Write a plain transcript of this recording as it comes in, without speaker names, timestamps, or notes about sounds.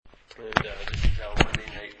And this is our Monday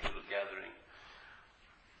night little gathering.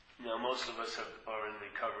 Now, most of us are in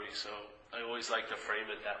recovery, so I always like to frame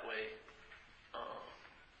it that way.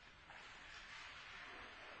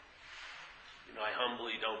 I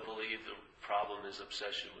humbly don't believe the problem is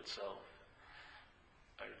obsession with self.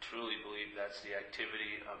 I truly believe that's the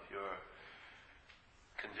activity of your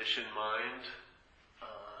conditioned mind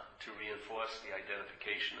to reinforce the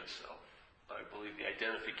identification of self. I believe the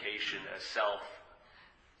identification as self,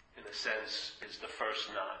 in a sense, is the first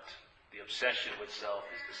knot. The obsession with self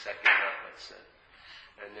is the second knot, let's say.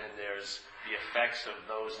 And then there's the effects of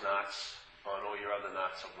those knots on all your other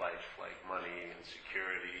knots of life, like money and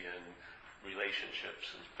security and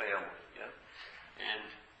relationships and family. Yeah? And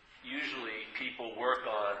usually people work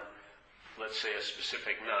on, let's say, a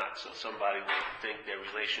specific knot. So somebody will think their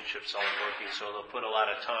relationships aren't working, so they'll put a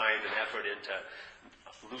lot of time and effort into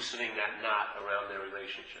loosening that knot around their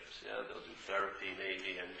relationships. Yeah? They'll do therapy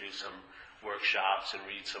maybe and do some workshops and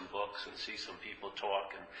read some books and see some people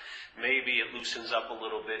talk, and maybe it loosens up a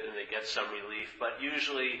little bit and they get some relief, but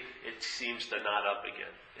usually it seems to knot up again.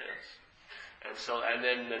 Yes. And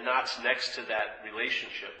then the knots next to that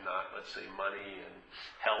relationship knot, let's say money and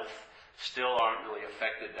health, still aren't really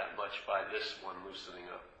affected that much by this one loosening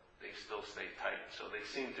up. They still stay tight. So they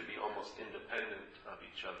seem to be almost independent of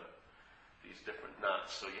each other, these different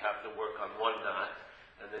knots. So you have to work on one knot,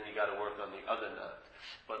 and then you got to work on the other knot.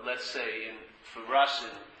 But let's say, for us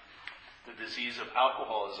in the disease of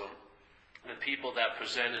alcoholism, the people that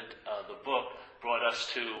presented the book brought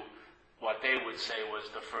us to what they would say was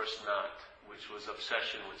the first knot, which was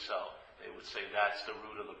obsession with self. They would say that's the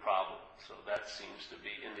root of the problem. So that seems to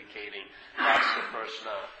be indicating that's the first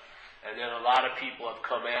knot. And then a lot of people have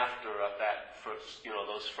come after that first,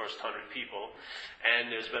 those first 100 people, and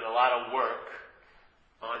there's been a lot of work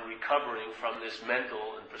on recovering from this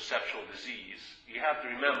mental and perceptual disease. You have to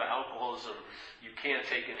remember, alcoholism, you can't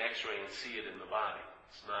take an x-ray and see it in the body.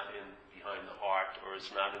 It's not behind the heart, or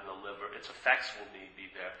it's not in the liver. Its effects will be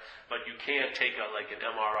there. But you can't take an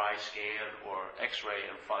MRI scan or x-ray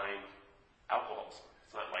and find alcoholism.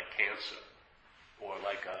 It's not like cancer or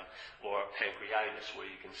pancreatitis where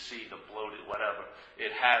you can see the bloated whatever.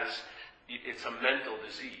 It's a mental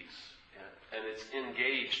disease. And it's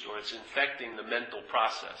engaged, or it's infecting the mental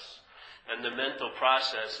process. And the mental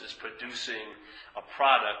process is producing a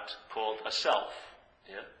product called a self.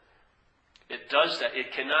 Yeah? It does that.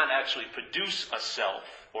 It cannot actually produce a self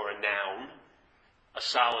or a noun, a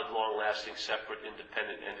solid, long-lasting, separate,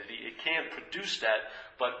 independent entity. It can't produce that,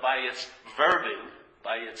 but by its verbing,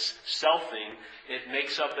 by its selfing, it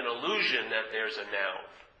makes up an illusion that there's a noun.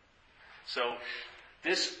 So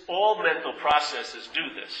all mental processes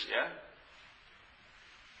do this, yeah?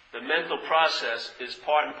 The mental process is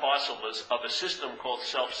part and parcel of a system called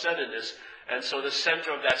self-centeredness, and so the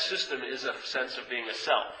center of that system is a sense of being a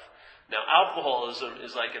self. Now, alcoholism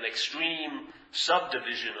is like an extreme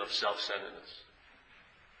subdivision of self-centeredness,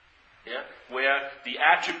 yeah? Where the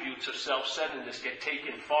attributes of self-centeredness get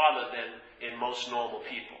taken farther than in most normal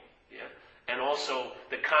people. Yeah? And also,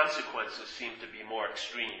 the consequences seem to be more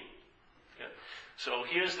extreme. Yeah? So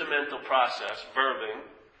here's the mental process, verbing.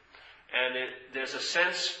 And there's a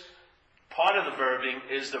sense, part of the verbing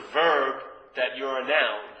is the verb that you're a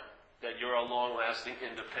noun, that you're a long-lasting,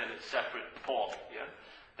 independent, separate Paul. Yeah?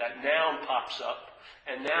 That noun pops up,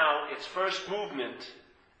 and now its first movement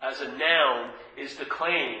as a noun is to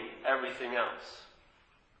claim everything else.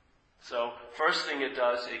 So first thing it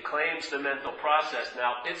does, it claims the mental process.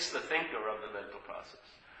 Now it's the thinker of the mental process.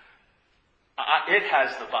 It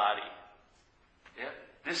has the body. Yeah?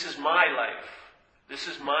 This is my life. This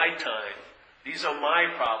is my time. These are my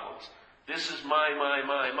problems. This is my.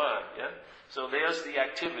 Yeah? So there's the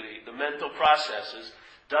activity. The mental processes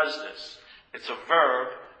does this. It's a verb,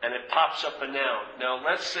 and it pops up a noun. Now,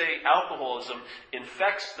 let's say alcoholism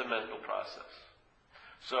infects the mental process.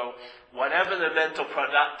 So whatever the mental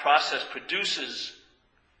process produces,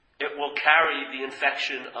 it will carry the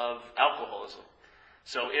infection of alcoholism.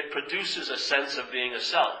 So it produces a sense of being a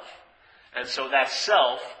self. And so that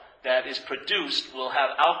self that is produced will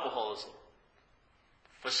have alcoholism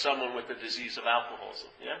for someone with the disease of alcoholism.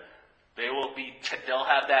 Yeah? They'll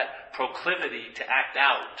have that proclivity to act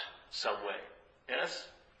out some way. Yes?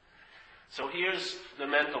 So here's the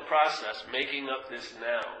mental process making up this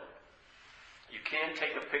noun. You can't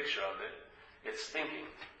take a picture of it. It's thinking,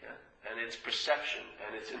 yeah? And it's perception,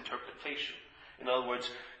 and it's interpretation. In other words,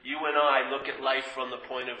 you and I look at life from the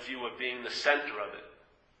point of view of being the center of it.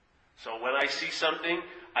 So when I see something,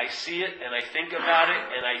 I see it, and I think about it,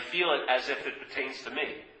 and I feel it as if it pertains to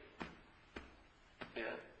me.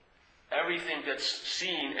 Yeah? Everything that's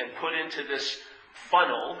seen and put into this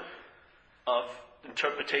funnel of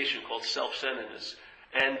interpretation called self-centeredness.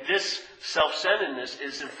 And this self-centeredness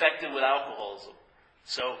is infected with alcoholism.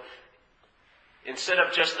 So instead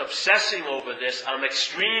of just obsessing over this, I'm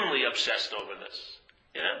extremely obsessed over this.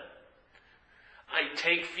 Yeah? I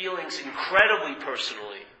take feelings incredibly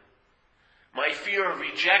personally. My fear of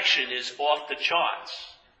rejection is off the charts.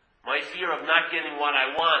 My fear of not getting what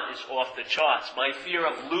I want is off the charts. My fear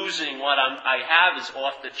of losing what I have is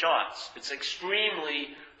off the charts. It's extremely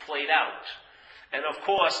played out. And of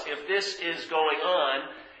course, if this is going on,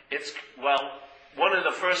 one of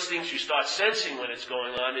the first things you start sensing when it's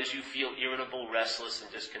going on is you feel irritable, restless,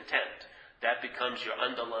 and discontent. That becomes your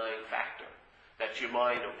underlying factor that your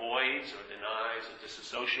mind avoids or denies or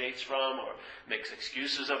disassociates from or makes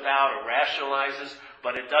excuses about or rationalizes,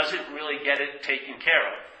 but it doesn't really get it taken care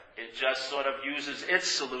of. It just sort of uses its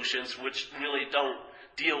solutions, which really don't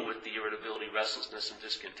deal with the irritability, restlessness, and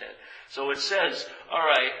discontent. So it says, all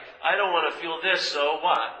right, I don't want to feel this, so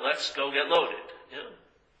what? Let's go get loaded. Yeah?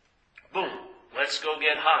 Boom. Let's go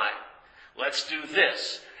get high. Let's do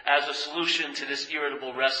this as a solution to this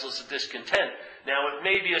irritable, restless, and discontent. Now, it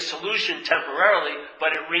may be a solution temporarily,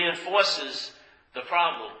 but it reinforces the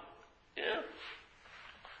problem. Yeah?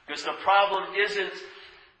 Because the problem isn't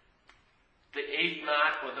the 8th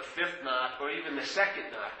knock or the 5th knock or even the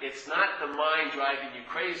 2nd knock. It's not the mind driving you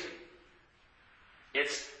crazy.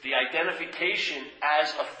 It's the identification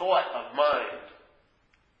as a thought of mind.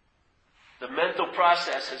 The mental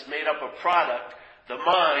process has made up a product, the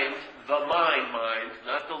mind,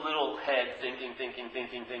 not the little head thinking,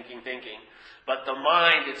 but the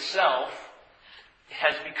mind itself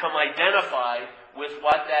has become identified with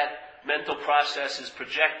what that mental process is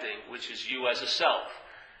projecting, which is you as a self.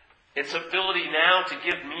 Its ability now to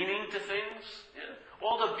give meaning to things,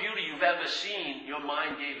 all the beauty you've ever seen, your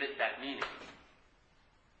mind gave it that meaning.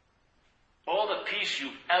 All the peace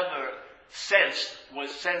you've ever sensed was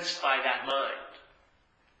sensed by that mind.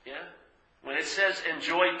 Yeah? When it says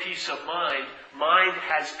enjoy peace of mind, mind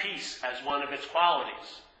has peace as one of its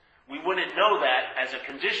qualities. We wouldn't know that as a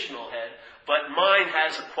conditional head, but mind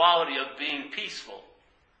has a quality of being peaceful,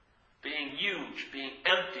 being huge, being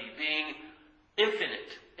empty, being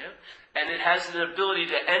infinite. Yeah? And it has the ability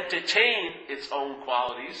to entertain its own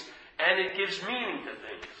qualities, and it gives meaning to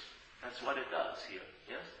things. That's what it does here.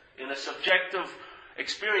 Yes? In a subjective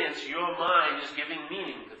experience, your mind is giving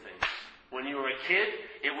meaning to things. When you were a kid,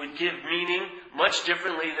 it would give meaning much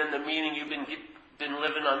differently than the meaning you've been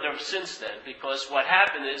living under since then. Because what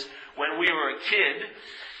happened is, when we were a kid,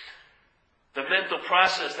 the mental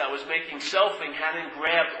process that was making selfing hadn't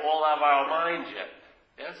grabbed all of our mind yet.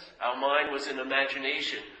 Yes? Our mind was in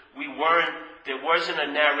imagination. There wasn't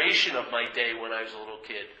a narration of my day when I was a little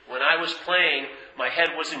kid. When I was playing, my head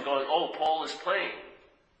wasn't going, oh, Paul is playing.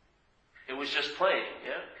 It was just playing,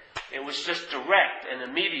 yeah? It was just direct and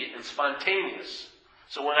immediate and spontaneous.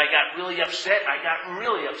 So when I got really upset,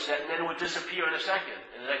 and then it would disappear in a second,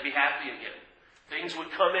 and then I'd be happy again. Things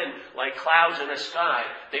would come in like clouds in the sky.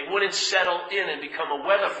 They wouldn't settle in and become a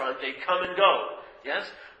weather front. They'd come and go,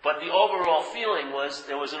 yes? But the overall feeling was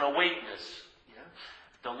there was an awakeness. Yeah?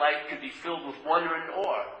 The life could be filled with wonder and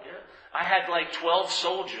awe. Yeah? I had like 12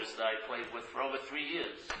 soldiers that I played with for over 3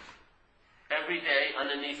 years. Every day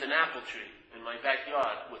underneath an apple tree in my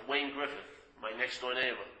backyard with Wayne Griffith, my next door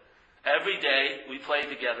neighbor. Every day we played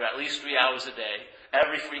together at least 3 hours a day,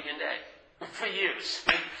 every freaking day, for years.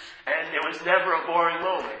 And there was never a boring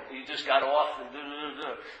moment. You just got off and do.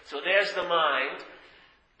 So there's the mind.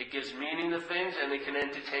 It gives meaning to things and it can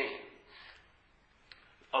entertain.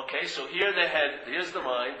 Okay, so here's the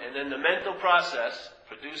mind, and then the mental process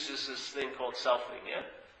produces this thing called selfing, yeah?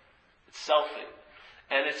 It's selfing.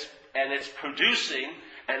 And it's producing,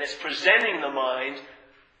 and it's presenting the mind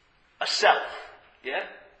a self, yeah?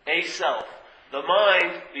 A self. The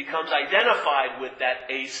mind becomes identified with that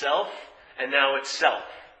a self, and now it's self.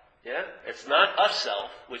 Yeah? It's not a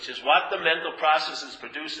self, which is what the mental process is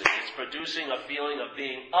producing. It's producing a feeling of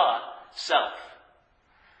being a self.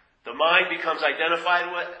 The mind becomes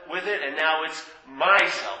identified with it, and now it's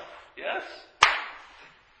myself. Yes?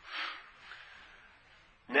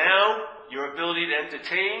 Now, your ability to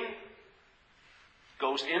entertain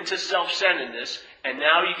goes into self-centeredness, and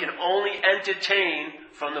now you can only entertain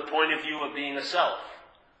from the point of view of being a self,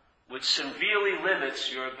 which severely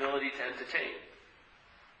limits your ability to entertain.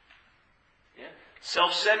 Yeah?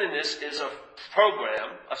 Self-centeredness is a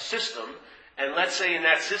program, a system, and let's say in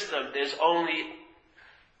that system there's only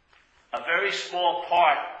a very small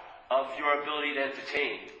part of your ability to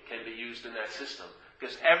entertain can be used in that system.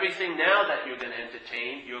 Because everything now that you're going to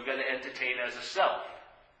entertain as a self.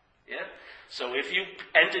 Yeah? So if you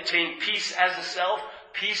entertain peace as a self,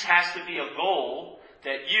 peace has to be a goal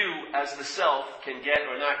that you, as the self, can get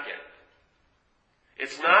or not get.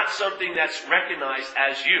 It's not something that's recognized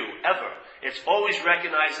as you, ever. It's always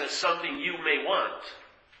recognized as something you may want,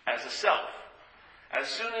 as a self. As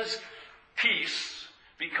soon as peace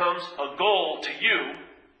becomes a goal to you,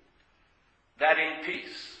 that ain't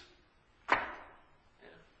peace.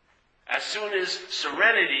 As soon as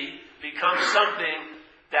serenity becomes something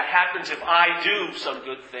that happens if I do some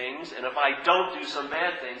good things, and if I don't do some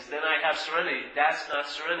bad things, then I have serenity. That's not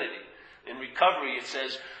serenity. In recovery, it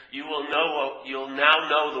says, you'll now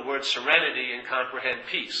know the word serenity and comprehend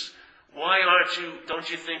peace. Don't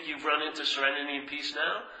you think you've run into serenity and peace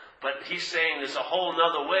now? But he's saying there's a whole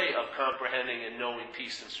other way of comprehending and knowing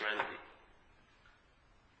peace and serenity.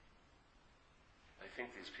 I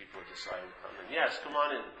think these people are deciding to come in. Yes, come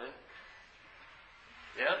on in.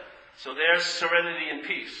 Yeah? So there's serenity and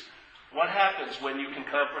peace. What happens when you can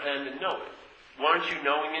comprehend and know it? Weren't you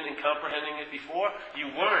knowing it and comprehending it before? You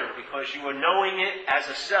weren't, because you were knowing it as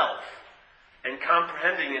a self and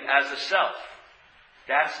comprehending it as a self.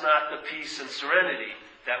 That's not the peace and serenity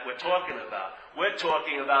that we're talking about. We're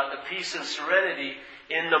talking about the peace and serenity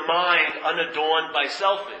in the mind unadorned by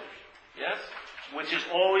selfing. Yes? Which is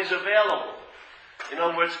always available. In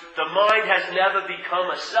other words, the mind has never become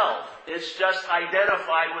a self. It's just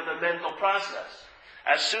identified with a mental process.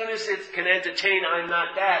 As soon as it can entertain I'm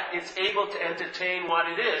not that, it's able to entertain what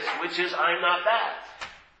it is, which is I'm not that.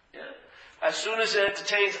 Yeah? As soon as it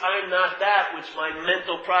entertains I'm not that, which my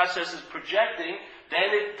mental process is projecting,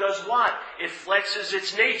 then it does what? It flexes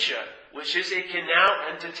its nature, which is it can now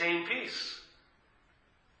entertain peace.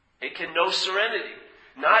 It can know serenity.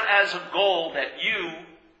 Not as a goal that you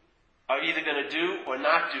are either going to do or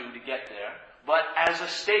not do to get there, but as a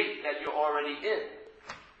state that you're already in.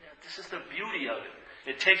 Yeah, this is the beauty of it.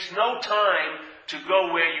 It takes no time to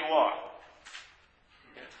go where you are.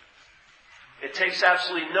 Yeah. It takes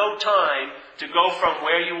absolutely no time to go from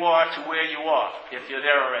where you are to where you are, if you're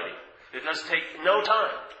there already. It does take no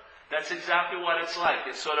time. That's exactly what it's like.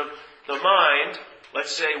 It's sort of the mind,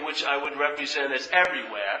 let's say, which I would represent as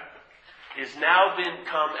everywhere, is now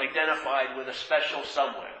become identified with a special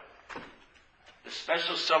somewhere. The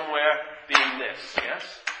special somewhere being this, yes?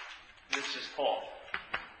 This is Paul.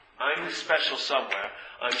 I'm the special somewhere.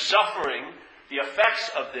 I'm suffering the effects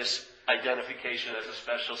of this identification as a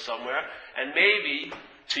special somewhere, and maybe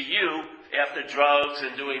to you, after drugs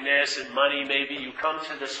and doing this and money, maybe you come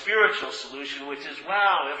to the spiritual solution, which is,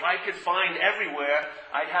 wow, if I could find everywhere,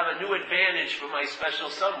 I'd have a new advantage for my special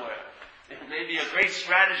somewhere. It may be a great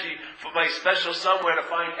strategy for my special somewhere to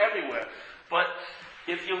find everywhere. But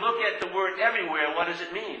if you look at the word everywhere, what does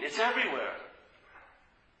it mean? It's everywhere.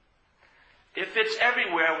 If it's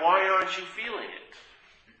everywhere, why aren't you feeling it?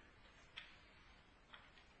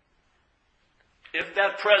 If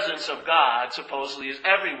that presence of God supposedly is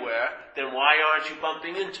everywhere, then why aren't you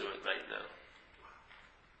bumping into it right now?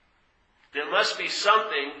 There must be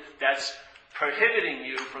something that's prohibiting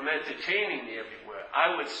you from entertaining the everywhere.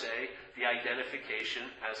 I would say the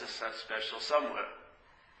identification as a special somewhere.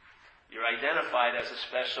 You're identified as a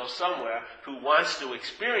special somewhere who wants to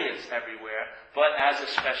experience everywhere, but as a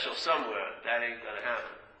special somewhere. That ain't going to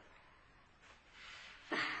happen.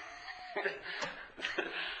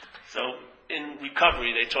 So, in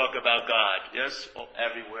recovery, they talk about God, yes?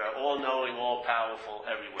 Everywhere, all-knowing, all-powerful,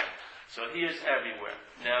 everywhere. So he is everywhere.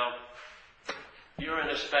 Now, you're in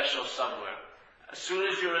a special somewhere. As soon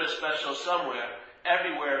as you're in a special somewhere,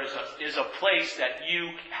 everywhere is a place that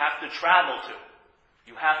you have to travel to.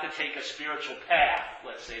 You have to take a spiritual path,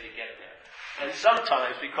 let's say, to get there. And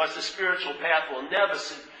sometimes, because the spiritual path will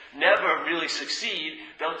never really succeed,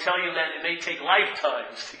 they'll tell you that it may take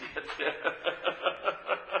lifetimes to get there.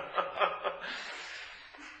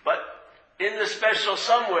 But in the special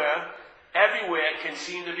somewhere, everywhere can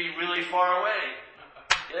seem to be really far away.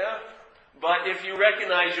 Yeah? But if you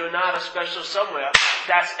recognize you're not a special somewhere,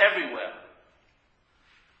 that's everywhere.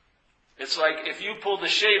 It's like if you pull the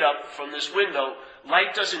shade up from this window,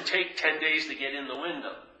 light doesn't take 10 days to get in the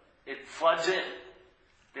window. It floods in.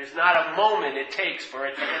 There's not a moment it takes for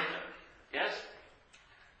it to enter. Yes?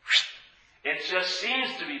 It just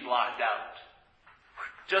seems to be blocked out.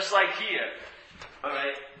 Just like here.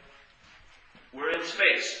 Alright? We're in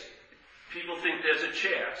space. People think there's a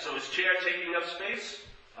chair. So is chair taking up space?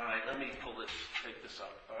 Alright, let me take this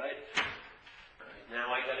up. Alright?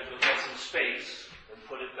 Now I gotta go get some space and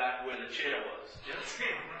put it back where the chair was. Yes?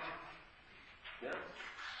 Yeah?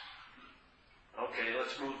 Okay,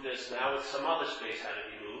 let's move this now. Some other space had to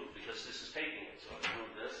be moved because this is taking it. So I'll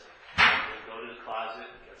move this. Go to the closet,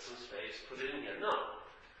 get some space, put it in here. No.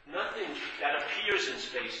 Nothing that appears in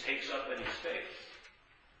space takes up any space.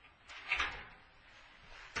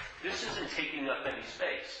 This isn't taking up any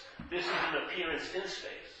space. This is an appearance in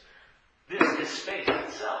space. This is space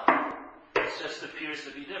itself. It just appears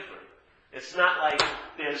to be different. It's not like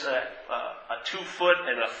there's a 2-foot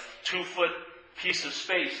and a 2-foot piece of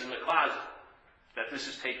space in the closet that this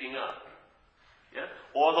is taking up. Yeah?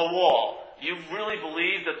 Or the wall. You really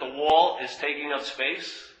believe that the wall is taking up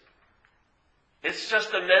space? It's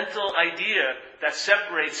just a mental idea that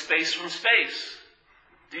separates space from space.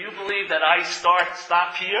 Do you believe that I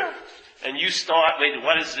stop here, and you start, wait,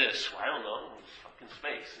 what is this? Well, I don't know. It's fucking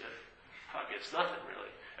space. Yeah. Fuck, it's nothing really.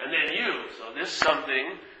 And then you, so this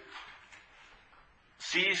something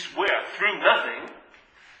sees where? Through nothing,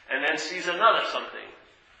 and then sees another something.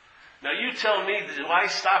 Now you tell me, do I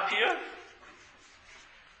stop here?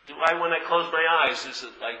 Do I, when I close my eyes, is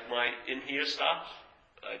it like my in here stops?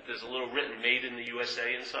 Like there's a little written "Made in the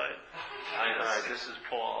USA" inside. This is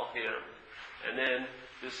Paul here, and then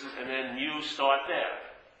and then you start there.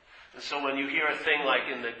 And so when you hear a thing like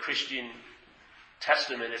in the Christian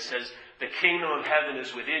Testament, it says, "The kingdom of heaven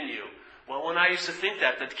is within you." Well, when I used to think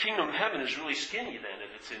that, the kingdom of heaven is really skinny then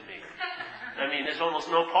if it's in me. I mean, there's almost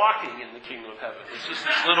no parking in the kingdom of heaven. It's just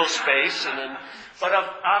this little space, and then. But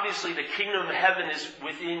obviously, the kingdom of heaven is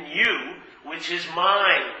within you, which is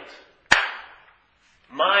mind.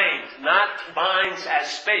 Mind, not minds as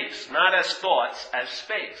space, not as thoughts, as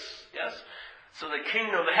space. Yes? So the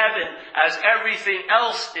kingdom of heaven, as everything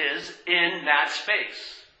else is in that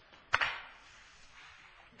space.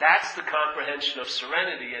 That's the comprehension of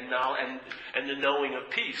serenity and the knowing of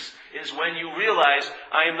peace, is when you realize,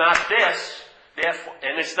 I am not this, therefore,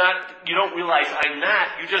 and it's not, you don't realize I'm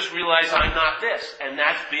that, you just realize I'm not this, and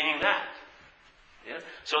that's being that. Yeah?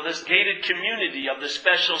 So this gated community of the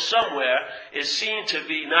special somewhere is seen to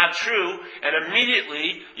be not true, and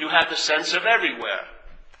immediately you have the sense of everywhere,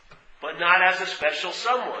 but not as a special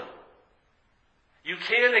someone. You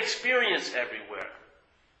can't experience everywhere.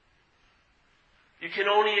 You can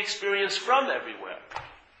only experience from everywhere.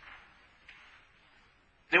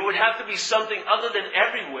 There would have to be something other than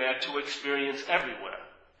everywhere to experience everywhere.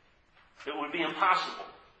 It would be impossible.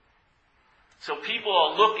 So people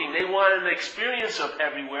are looking, they want an experience of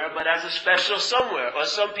everywhere, but as a special somewhere. Or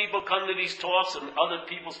some people come to these talks and other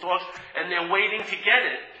people's talks, and they're waiting to get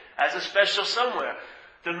it as a special somewhere.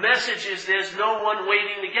 The message is there's no one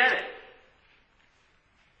waiting to get it.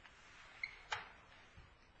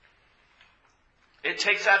 It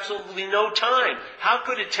takes absolutely no time. How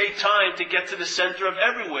could it take time to get to the center of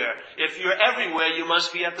everywhere? If you're everywhere, you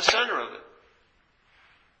must be at the center of it.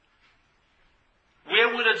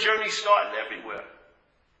 Where would a journey start in everywhere?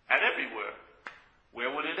 At everywhere.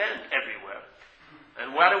 Where would it end? Everywhere.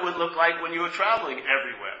 And what it would look like when you were traveling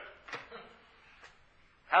everywhere.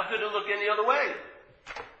 How could it look any other way?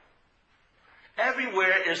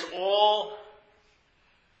 Everywhere is all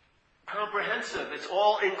comprehensive. It's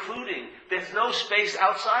all including. There's no space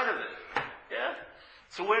outside of it. Yeah?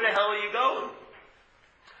 So where the hell are you going?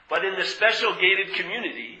 But in the special gated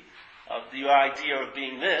community of the idea of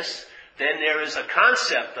being this, then there is a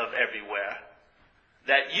concept of everywhere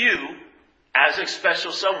that you, as a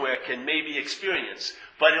special somewhere, can maybe experience.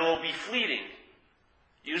 But it will be fleeting.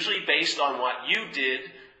 Usually based on what you did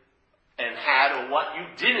and had, or what you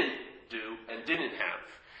didn't do and didn't have.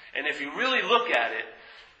 And if you really look at it,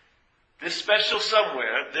 this special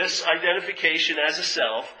somewhere, this identification as a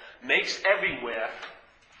self, makes everywhere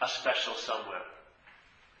a special somewhere.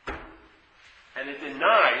 And it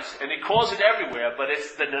denies, and it calls it everywhere, but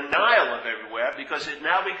it's the denial of everywhere, because it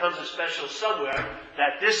now becomes a special somewhere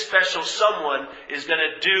that this special someone is going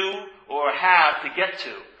to do or have to get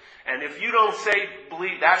to. And if you don't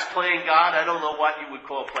believe that's playing God, I don't know what you would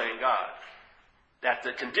call playing God. That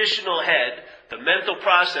the conditional head, the mental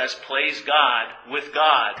process, plays God with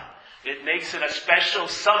God. It makes it a special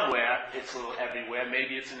somewhere. It's a little everywhere.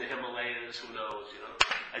 Maybe it's in the Himalayas. Who knows, you know.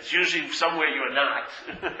 It's usually somewhere you're not.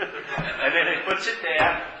 And then it puts it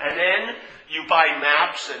there. And then you buy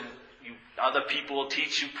maps and other people will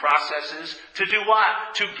teach you processes to do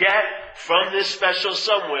what? To get from this special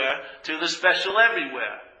somewhere to the special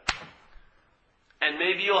everywhere. And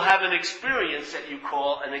maybe you'll have an experience that you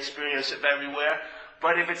call an experience of everywhere.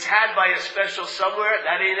 But if it's had by a special somewhere,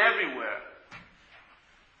 that ain't everywhere.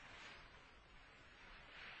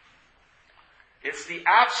 It's the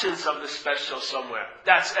absence of the special somewhere.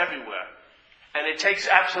 That's everywhere. And it takes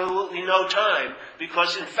absolutely no time,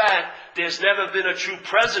 because in fact, there's never been a true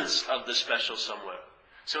presence of the special somewhere.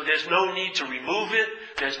 So there's no need to remove it.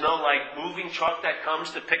 There's no moving truck that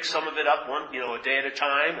comes to pick some of it up a day at a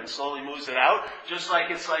time and slowly moves it out. Just like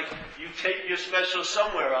it's like you take your special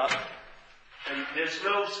somewhere up and there's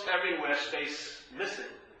no everywhere space missing.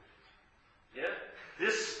 Yeah?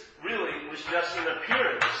 This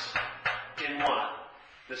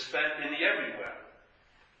in the everywhere.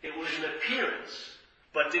 It was an appearance.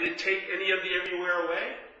 But did it take any of the everywhere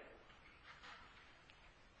away?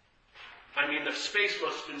 I mean, the space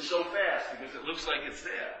must have been so fast because it looks like it's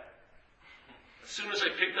there. As soon as I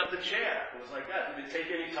picked up the chair, it was like that. Did it take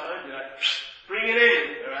any time? Did I bring it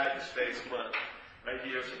in? All right, the space, come on. Right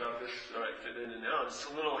here, it's about this. All right, fit in and now. It's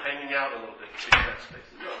a little hanging out a little bit. Take that space.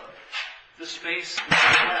 No. The space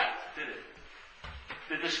never left, did it?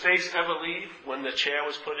 Did the space ever leave when the chair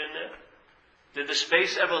was put in there? Did the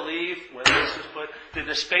space ever leave when this was put? Did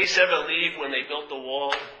the space ever leave when they built the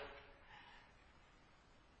wall?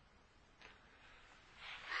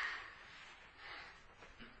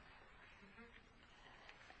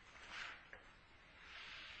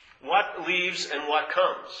 What leaves and what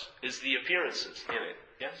comes is the appearances in it,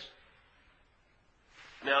 yes?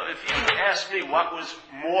 Now, if you ask me what was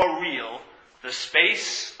more real, the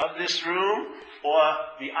space of this room or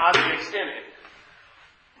the objects in it,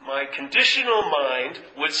 my conditional mind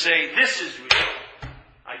would say, this is real.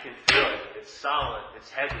 I can feel it. It's solid.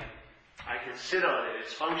 It's heavy. I can sit on it.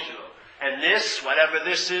 It's functional. And this, whatever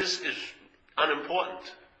this is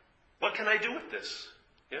unimportant. What can I do with this?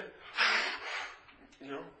 Yeah? You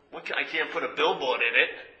know, I can't put a billboard in it.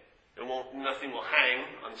 Nothing will hang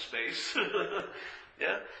on space.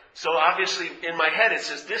 Yeah? So obviously, in my head, it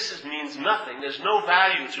says, this means nothing. There's no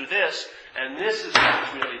value to this, and this is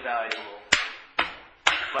what's really valuable.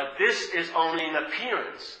 But this is only an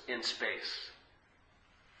appearance in space.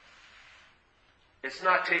 It's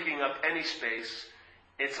not taking up any space.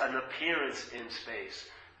 It's an appearance in space.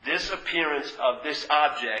 This appearance of this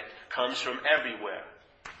object comes from everywhere,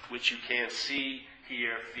 which you can't see,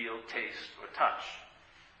 hear, feel, taste, or touch.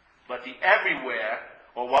 But the everywhere,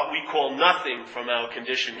 or what we call nothing from our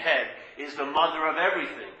conditioned head, is the mother of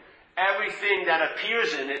everything. Everything that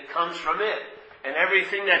appears in it comes from it. And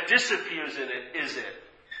everything that disappears in it is it.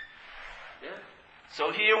 Yeah?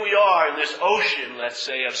 So here we are in this ocean, let's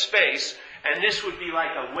say, of space, and this would be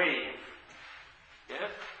like a wave. Yeah?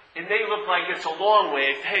 It may look like it's a long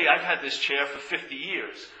wave. Hey, I've had this chair for 50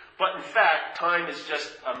 years. But in fact, time is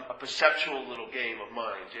just a perceptual little game of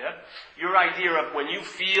mind, yeah? Your idea of when you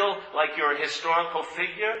feel like you're a historical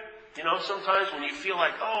figure, you know, sometimes when you feel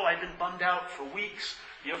like, oh, I've been bummed out for weeks,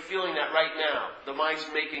 you're feeling that right now. The mind's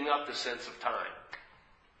making up the sense of time.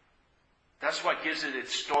 That's what gives it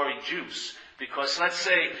its story juice. Because let's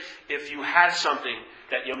say if you had something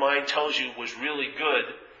that your mind tells you was really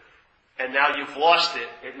good, and now you've lost it,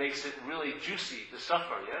 it makes it really juicy to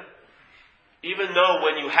suffer, yeah? Even though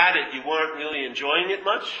when you had it, you weren't really enjoying it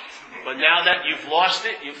much, but now that you've lost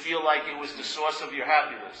it, you feel like it was the source of your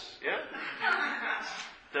happiness. Yeah?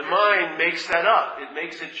 The mind makes that up. It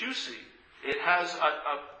makes it juicy. It has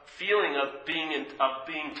a feeling of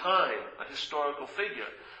being time, a historical figure.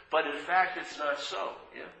 But in fact, it's not so.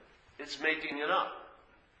 Yeah? It's making it up.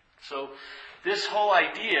 So this whole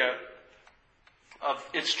idea of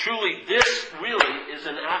it's truly, this really is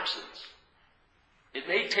an absence. It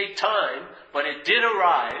may take time, but it did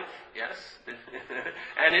arrive, yes,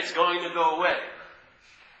 and it's going to go away.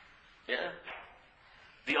 Yeah?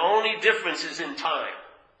 The only difference is in time.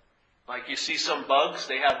 Like you see some bugs,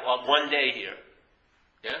 they have 1 day here.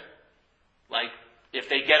 Yeah? Like, if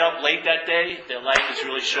they get up late that day, their life is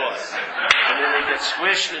really short. And then they get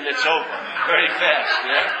squished and it's over. Very fast,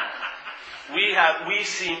 yeah? We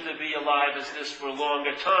seem to be alive as this for a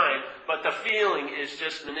longer time, but the feeling is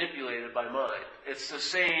just manipulated by mind. It's the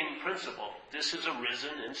same principle. This has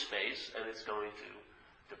arisen in space, and it's going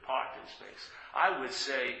to depart in space. I would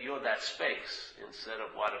say you're that space instead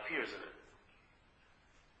of what appears in it.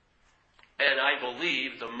 And I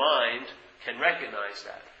believe the mind can recognize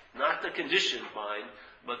that. Not the conditioned mind,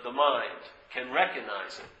 but the mind can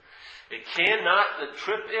recognize it. It cannot, the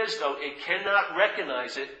trip is though, it cannot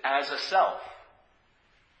recognize it as a self.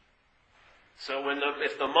 So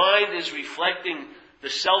if the mind is reflecting the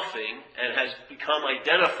selfing and has become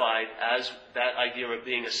identified as that idea of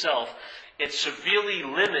being a self, it severely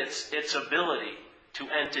limits its ability to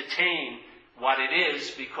entertain what it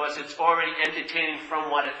is because it's already entertaining from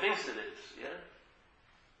what it thinks it is. Yeah?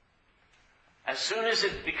 As soon as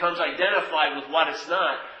it becomes identified with what it's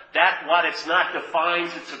not, that what it's not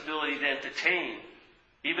defines its ability to entertain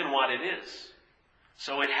even what it is.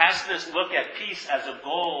 So it has to look at peace as a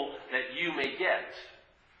goal that you may get.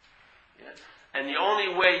 Yeah? And the only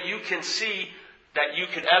way you can see that you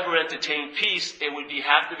could ever entertain peace, it would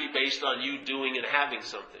have to be based on you doing and having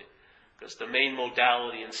something. Because the main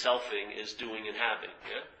modality in selfing is doing and having.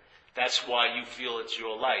 Yeah? That's why you feel it's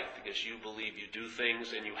your life, because you believe you do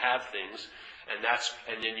things and you have things, and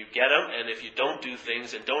then you get them, and if you don't do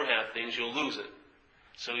things and don't have things, you'll lose it.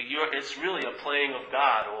 So it's really a playing of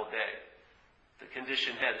God all day. The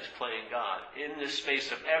conditioned head is playing God. In this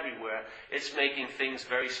space of everywhere, it's making things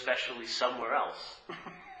very specially somewhere else.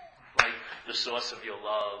 Like the source of your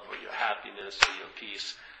love or your happiness or your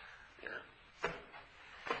peace.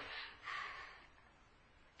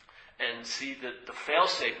 And see that the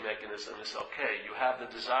fail-safe mechanism is, okay, you have the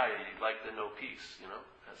desire, you'd like to know peace,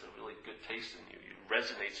 has a really good taste in you, it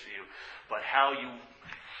resonates for you. But how you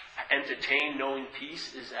entertain knowing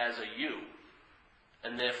peace is as a you.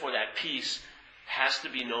 And therefore that peace has to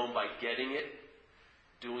be known by getting it,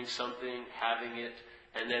 doing something, having it,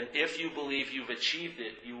 and then if you believe you've achieved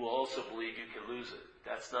it, you will also believe you can lose it.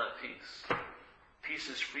 That's not peace. Peace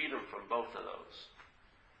is freedom from both of those.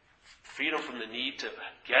 Freedom from the need to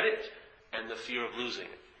get it and the fear of losing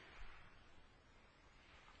it.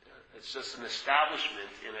 It's just an establishment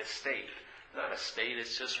in a state. Not a state,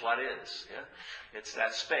 it's just what is. It's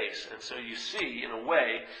that space. And so you see, in a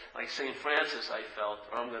way, like St. Francis, I felt,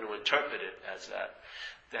 or I'm going to interpret it as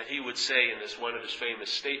that he would say in this one of his famous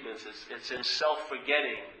statements, it's in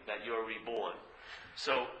self-forgetting that you're reborn.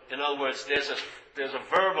 So, in other words, there's a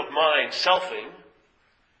verb of mind, selfing,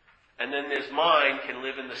 and then there's mind can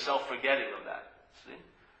live in the self-forgetting of that.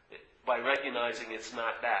 See? By recognizing it's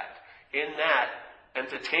not that. In that,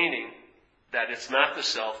 entertaining that it's not the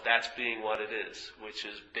self, that's being what it is, which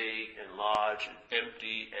is big and large and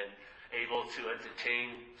empty and able to entertain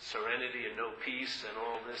serenity and know peace and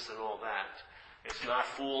all this and all that. It's not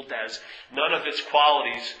fooled as none of its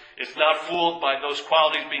qualities. It's not fooled by those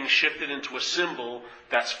qualities being shifted into a symbol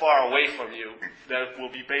that's far away from you, that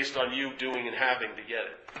will be based on you doing and having to get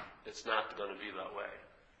it. It's not going to be that way.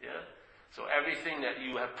 So everything that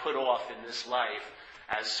you have put off in this life,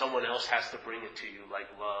 as someone else has to bring it to you, like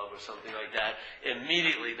love or something like that,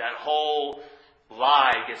 immediately that whole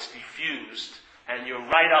lie gets diffused, and you're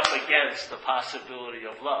right up against the possibility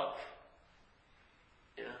of love.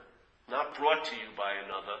 Not brought to you by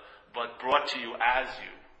another, but brought to you as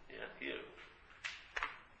you. You.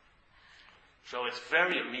 So it's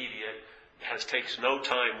very immediate, takes no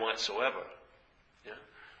time whatsoever.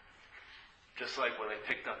 Just like when I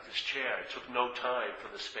picked up this chair, it took no time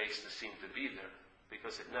for the space to seem to be there,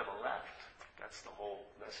 because it never left. That's the whole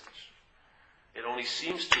message. It only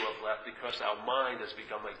seems to have left because our mind has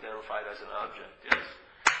become identified as an object.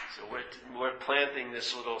 So we're planting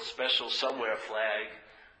this little special somewhere flag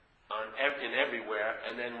in everywhere,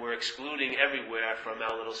 and then we're excluding everywhere from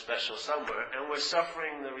our little special somewhere, and we're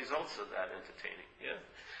suffering the results of that entertaining.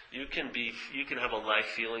 You can have a life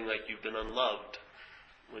feeling like you've been unloved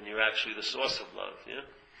when you're actually the source of love.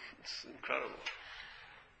 It's incredible.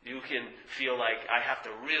 You can feel like I have to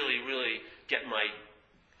really, really get my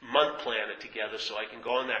month planner together so I can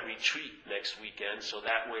go on that retreat next weekend, so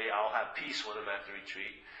that way I'll have peace when I'm at the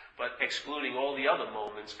retreat. But excluding all the other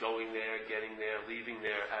moments, going there, getting there, leaving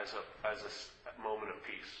there as a moment of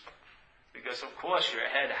peace. Because of course your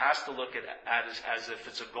head has to look at it as if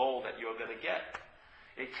it's a goal that you're going to get.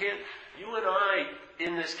 It can't. You and I,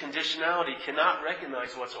 in this conditionality, cannot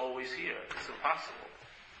recognize what's always here. It's impossible.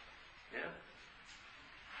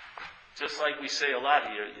 Just like we say a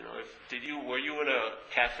lot here, were you in a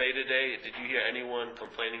cafe today? Did you hear anyone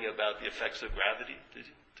complaining about the effects of gravity? Did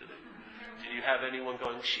you have anyone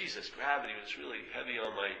going, Jesus, gravity was really heavy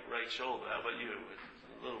on my right shoulder. How about you? It's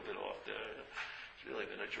a little bit off there. It's really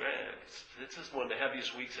been a drag. It's just one of the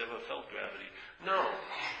heaviest weeks I ever felt gravity. No.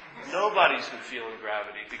 Nobody's been feeling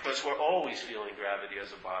gravity because we're always feeling gravity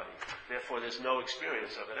as a body. Therefore, there's no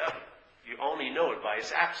experience of it ever. You only know it by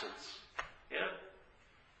its absence.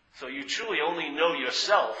 So you truly only know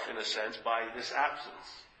yourself, in a sense, by this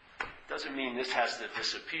absence. Doesn't mean this has to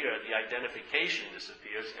disappear. The identification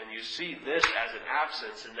disappears, and you see this as an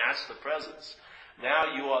absence, and that's the presence.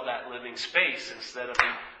 Now you are that living space instead of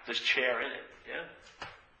this chair in it.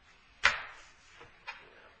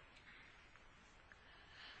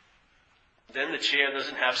 Then the chair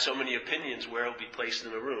doesn't have so many opinions where it'll be placed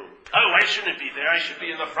in the room. Oh, I shouldn't be there. I should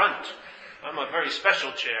be in the front. I'm a very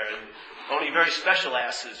special chair, and only very special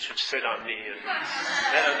asses should sit on me.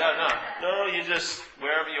 No, you just,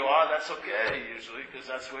 wherever you are, that's okay, usually, because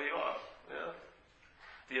that's where you are.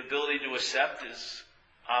 The ability to accept is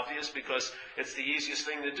obvious because it's the easiest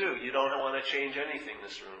thing to do. You don't want to change anything in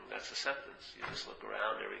this room. That's acceptance. You just look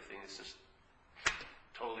around, everything is just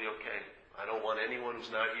totally okay. I don't want anyone who's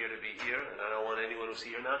not here to be here, and I don't want anyone who's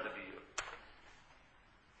here not to be here.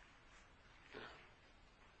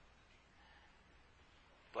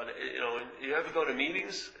 But, you ever go to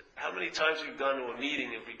meetings? How many times have you gone to a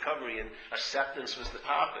meeting of recovery and acceptance was the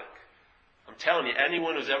topic? I'm telling you,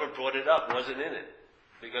 anyone who's ever brought it up wasn't in it.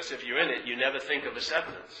 Because if you're in it, you never think of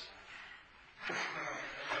acceptance.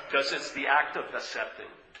 Because it's the act of accepting.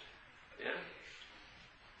 Yeah?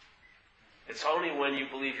 It's only when you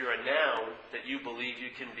believe you're a noun that you believe you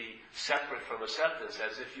can be separate from acceptance,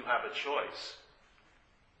 as if you have a choice.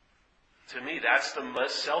 To me, that's the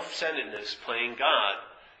self-centeredness playing God.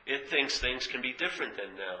 It thinks things can be different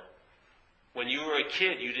than now. When you were a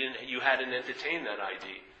kid, you hadn't entertained that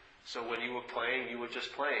idea. So when you were playing, you were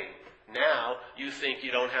just playing. Now, you think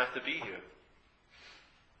you don't have to be here.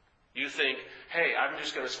 You think, hey, I'm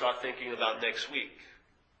just going to start thinking about next week.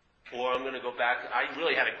 Or I'm going to go back. I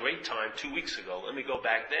really had a great time 2 weeks ago. Let me go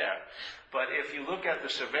back there. But if you look at the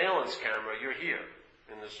surveillance camera, you're here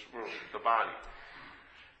in this room, the body.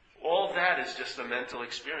 All that is just a mental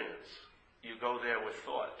experience. You go there with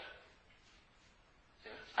thought.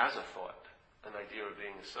 Yeah? As a thought. An idea of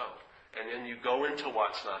being a self. And then you go into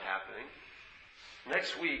what's not happening.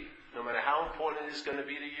 Next week, no matter how important it is going to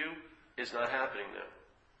be to you, it's not happening now.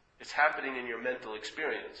 It's happening in your mental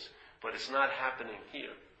experience, but it's not happening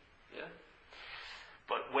here. Yeah?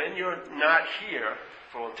 But when you're not here,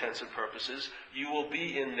 for all intents and purposes, you will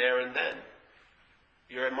be in there and then.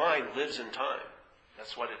 Your mind lives in time.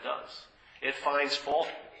 That's what it does. It finds fault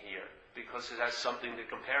here because it has something to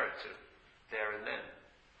compare it to, there and then.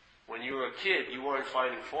 When you were a kid, you weren't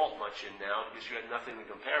finding fault much in now because you had nothing to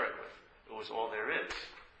compare it with. It was all there is.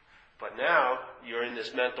 But now, you're in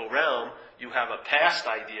this mental realm, you have a past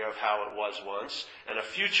idea of how it was once, and a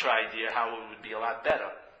future idea how it would be a lot better.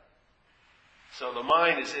 So the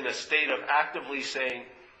mind is in a state of actively saying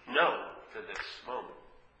no to this moment,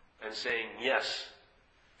 and saying yes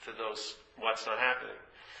to those what's not happening.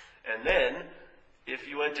 And then, if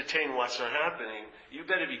you entertain what's not happening, you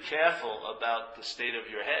better be careful about the state of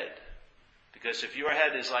your head. Because if your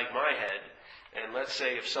head is like my head, and let's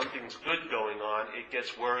say if something's good going on, it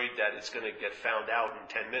gets worried that it's going to get found out in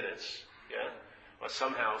 10 minutes, yeah? Or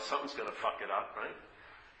somehow something's going to fuck it up, right?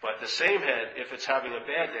 But the same head, if it's having a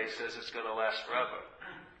bad day, says it's going to last forever.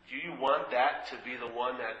 Do you want that to be the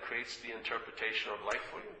one that creates the interpretation of life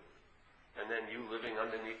for you? And then you living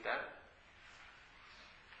underneath that?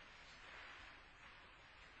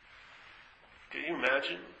 Can you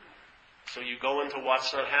imagine? So you go into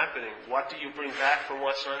what's not happening. What do you bring back from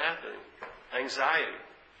what's not happening? Anxiety.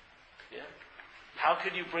 Yeah? How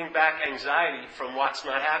could you bring back anxiety from what's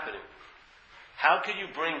not happening? How could you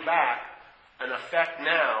bring back an effect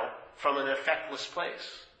now from an effectless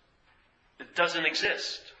place? It doesn't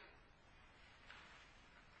exist.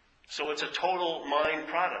 So it's a total mind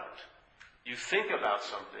product. You think about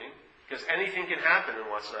something, because anything can happen in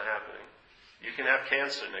what's not happening. You can have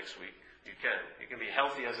cancer next week. You can. You can be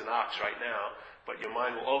healthy as an ox right now, but your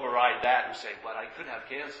mind will override that and say, but I could have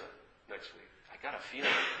cancer next week. I got a feeling.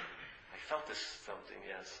 I felt this something,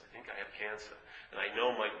 yes. I think I have cancer. And I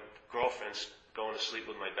know my girlfriend's going to sleep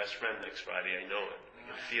with my best friend next Friday. I know it. I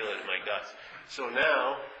can feel it in my guts. So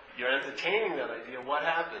now, you're entertaining that idea. What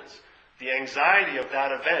happens? The anxiety of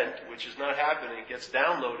that event, which is not happening, gets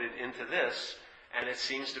downloaded into this, and it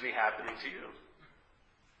seems to be happening to you.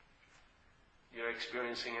 You're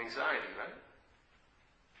experiencing anxiety, right?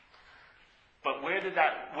 But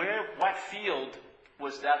what field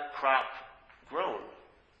was that crop grown?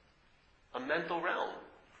 A mental realm.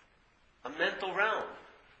 A mental realm.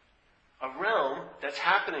 A realm that's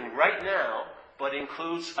happening right now, but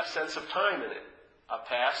includes a sense of time in it. A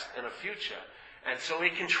past and a future. And so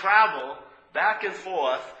it can travel back and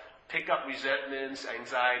forth, pick up resentments,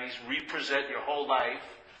 anxieties, represent your whole life.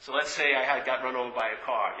 So let's say I had got run over by a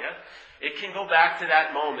car, yeah? It can go back to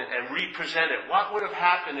that moment and represent it. What would have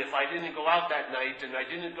happened if I didn't go out that night and I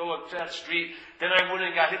didn't go up that street? Then I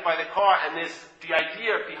wouldn't have got hit by the car. And the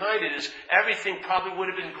idea behind it is everything probably would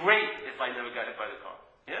have been great if I never got hit by the car.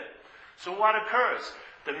 Yeah? So what occurs?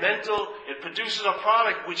 It produces a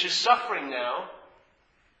product which is suffering now,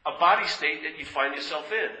 a body state that you find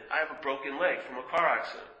yourself in. I have a broken leg from a car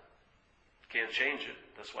accident. Can't change it.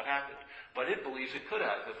 That's what happened. But it believes it could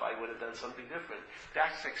have if I would have done something different.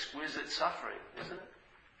 That's exquisite suffering, isn't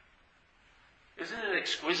it? Isn't it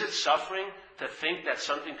exquisite suffering to think that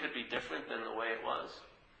something could be different than the way it was?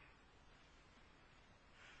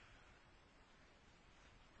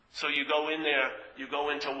 So you go in there, you go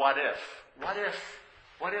into what if. What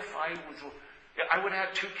if I would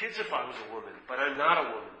have 2 kids if I was a woman, but I'm not a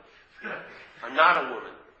woman. Yeah? I'm not a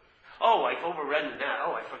woman. Oh, I've overridden that.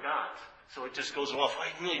 Oh, I forgot. So it just goes off.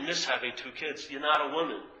 I really miss having 2 kids. You're not a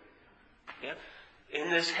woman. Yeah? In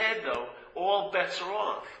this head, though, all bets are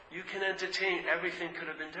off. You can entertain everything could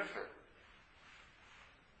have been different.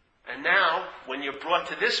 And now, when you're brought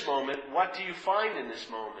to this moment, what do you find in this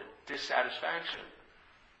moment? Dissatisfaction.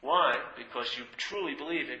 Why? Because you truly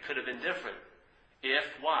believe it could have been different. if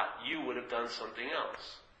what? You would have done something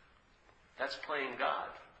else. That's playing God.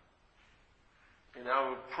 In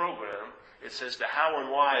our program, it says the how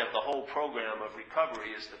and why of the whole program of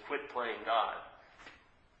recovery is to quit playing God.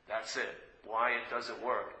 That's it. Why it doesn't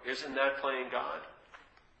work. Isn't that playing God?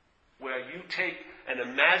 Where you take an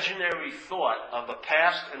imaginary thought of a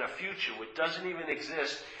past and a future which doesn't even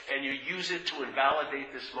exist, and you use it to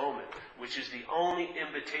invalidate this moment, which is the only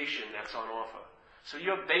invitation that's on offer. So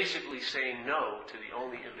you're basically saying no to the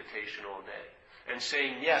only invitation all day, and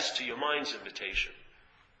saying yes to your mind's invitation.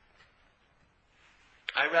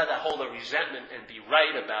 I'd rather hold a resentment and be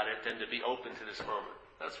right about it than to be open to this moment.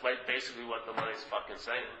 That's basically what the mind's fucking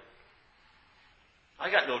saying. I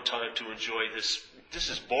got no time to enjoy this. This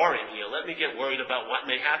is boring here. Let me get worried about what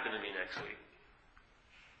may happen to me next week.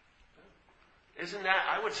 Isn't that,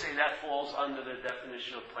 I would say that falls under the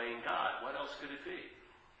definition of playing God. What else could it be?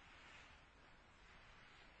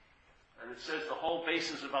 And it says the whole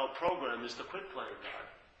basis of our program is to quit playing God.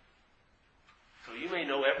 So you may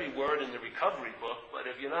know every word in the recovery book, but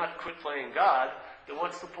if you're not quit playing God, then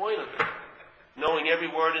what's the point of it? Knowing every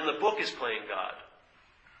word in the book is playing God.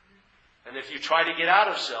 And if you try to get out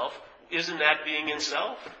of self, isn't that being in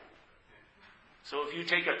self? So if you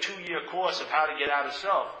take a 2-year course of how to get out of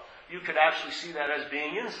self, you could actually see that as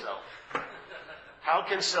being in self. How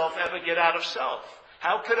can self ever get out of self?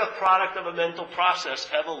 How could a product of a mental process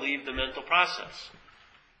ever leave the mental process?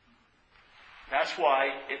 That's why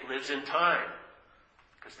it lives in time,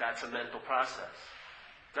 because that's a mental process.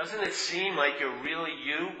 Doesn't it seem like you're really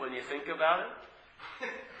you when you think about it?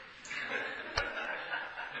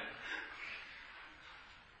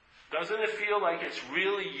 Doesn't it feel like it's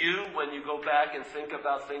really you when you go back and think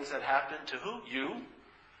about things that happened to who? You.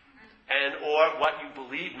 And or what you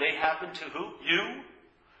believe may happen to who? You.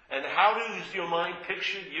 And how does your mind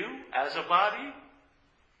picture you as a body?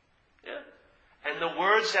 Yeah. And the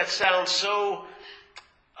words that sound so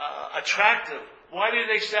attractive, why do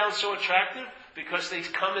they sound so attractive? Because they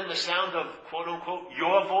come in the sound of, quote unquote,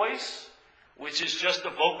 your voice, which is just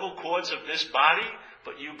the vocal cords of this body,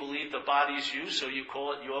 but you believe the body is you, so you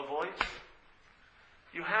call it your voice.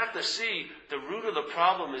 You have to see the root of the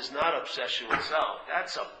problem is not obsession with self.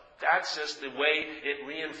 That's just the way it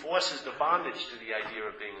reinforces the bondage to the idea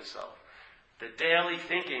of being a self. The daily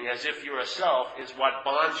thinking as if you're a self is what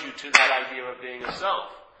bonds you to that idea of being a self.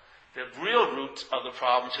 The real root of the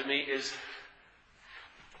problem to me is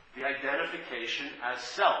the identification as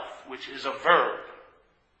self, which is a verb.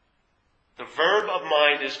 The verb of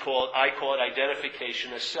mind is I call it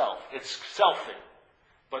identification as self. It's selfing.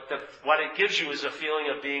 But what it gives you is a feeling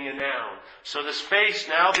of being a noun. So the space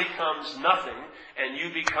now becomes nothing, and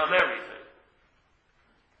you become everything.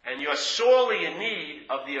 And you're sorely in need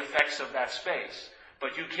of the effects of that space.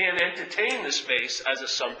 But you can't entertain the space as a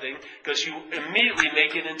something, because you immediately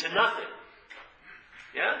make it into nothing.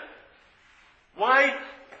 Yeah? Why?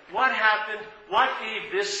 What happened? What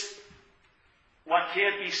gave this, what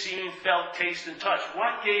can't be seen, felt, taste, and touch?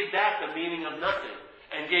 What gave that the meaning of nothing,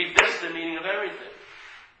 and gave this the meaning of everything?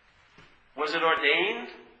 Was it ordained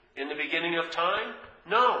in the beginning of time?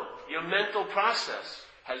 No. Your mental process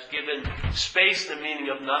has given space the meaning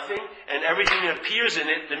of nothing, and everything that appears in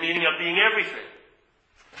it the meaning of being everything.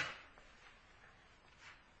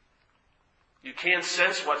 You can't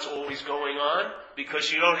sense what's always going on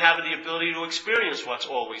because you don't have the ability to experience what's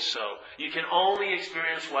always so. You can only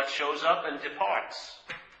experience what shows up and departs.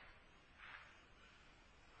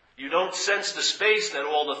 You don't sense the space that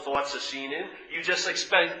all the thoughts are seen in. You just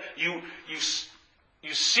expect,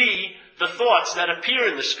 you see the thoughts that appear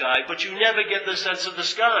in the sky, but you never get the sense of the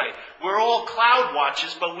sky. We're all cloud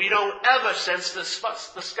watchers, but we don't ever sense the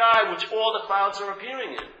sky which all the clouds are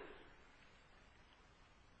appearing in.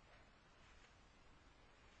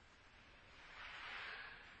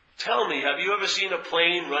 Tell me, have you ever seen a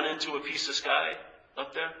plane run into a piece of sky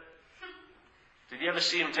up there? Did you ever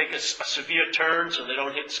see them take a severe turn so they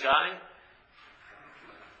don't hit sky?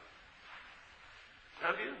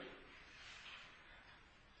 Have you?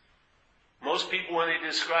 Most people, when they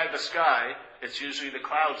describe the sky, it's usually the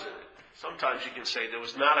clouds in it. Sometimes you can say there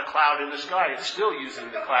was not a cloud in the sky. It's still using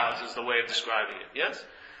the clouds as the way of describing it. Yes?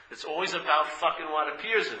 It's always about fucking what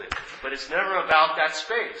appears in it. But it's never about that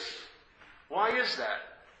space. Why is that?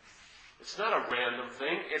 It's not a random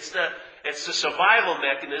thing. It's the survival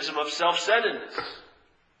mechanism of self-centeredness.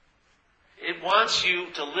 It wants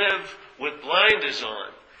you to live with blinders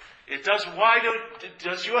on. It does.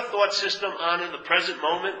 Does your thought system honor the present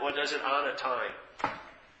moment, or does it honor time?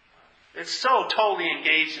 It's so totally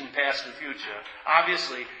engaged in past and future.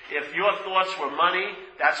 Obviously, if your thoughts were money,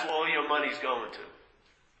 that's where all your money's going to.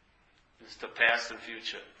 It's the past and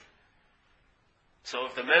future. So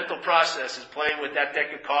if the mental process is playing with that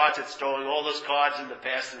deck of cards, it's throwing all those cards in the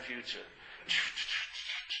past and future.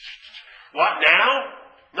 What now?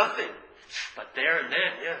 Nothing. But there and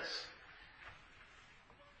then, yes.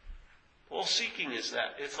 All seeking is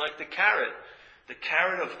that. It's like the carrot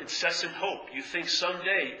of incessant hope. You think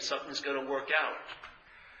someday something's going to work out.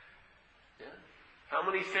 Yeah? How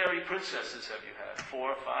many fairy princesses have you had?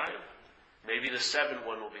 4 or 5? Maybe the 7th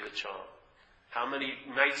one will be the charm. How many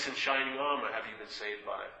knights in shining armor have you been saved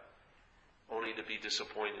by? Only to be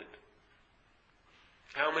disappointed.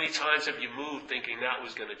 How many times have you moved thinking that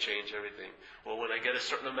was going to change everything? Well, when I get a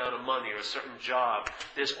certain amount of money or a certain job,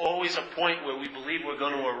 there's always a point where we believe we're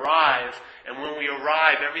going to arrive, and when we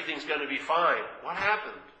arrive, everything's going to be fine. What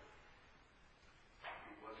happened?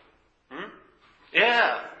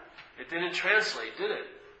 Yeah. It didn't translate, did it?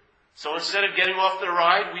 So instead of getting off the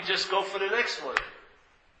ride, we just go for the next one.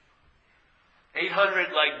 800,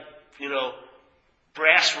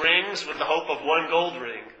 brass rings with the hope of 1 gold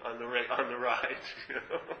ring on the ride.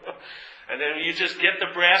 And then you just get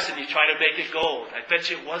the brass and you try to make it gold. I bet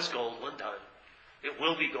you it was gold one time. It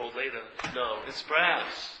will be gold later. No, it's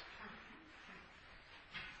brass.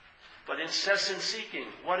 But incessant seeking,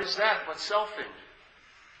 what is that but selfing?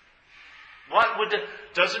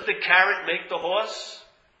 Doesn't the carrot make the horse?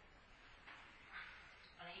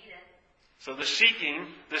 So the seeking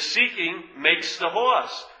makes the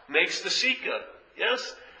horse, makes the seeker.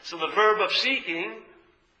 Yes? So the verb of seeking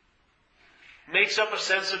makes up a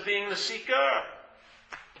sense of being the seeker.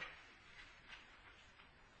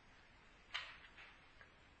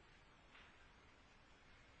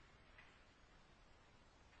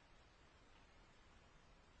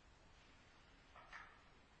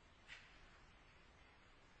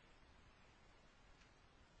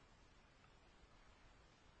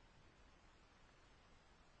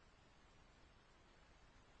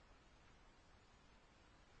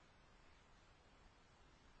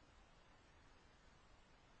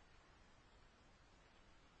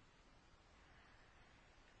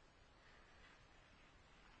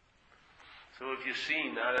 So if you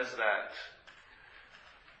see, not as that,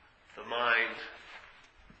 the mind,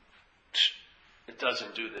 it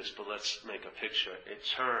doesn't do this, but let's make a picture. It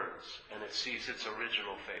turns and it sees its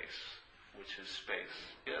original face, which is space.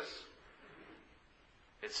 Yes?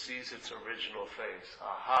 It sees its original face.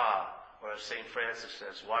 Aha! Or as St. Francis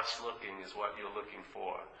says, what's looking is what you're looking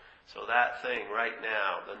for. So that thing right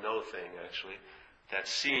now, the no thing actually, that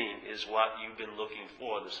seeing is what you've been looking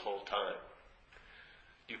for this whole time.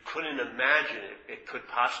 You couldn't imagine it could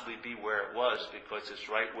possibly be where it was because it's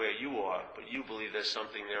right where you are, but you believe there's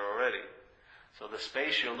something there already. So the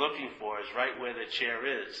space you're looking for is right where the chair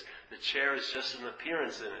is. The chair is just an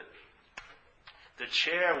appearance in it. The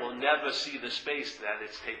chair will never see the space that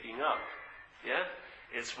it's taking up. Yeah?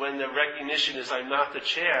 It's when the recognition is I'm not the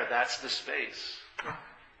chair, that's the space.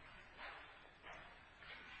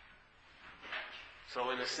 So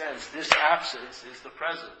in a sense, this absence is the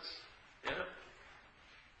presence. Yeah?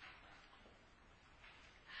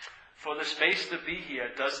 For the space to be here,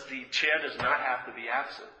 the chair does not have to be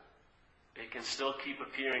absent. It can still keep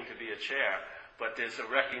appearing to be a chair, but there's a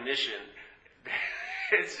recognition.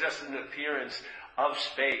 It's just an appearance of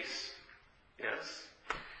space. Yes?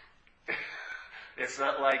 It's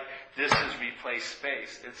not like this has replaced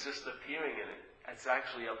space. It's just appearing in it. It's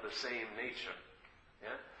actually of the same nature.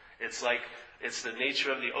 Yeah? It's like, it's the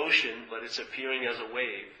nature of the ocean, but it's appearing as a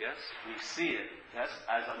wave. Yes? We see it, yes,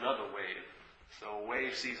 as another wave. So a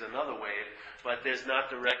wave sees another wave, but there's not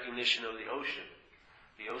the recognition of the ocean.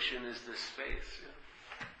 The ocean is this space. Yeah?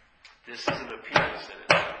 This is an appearance in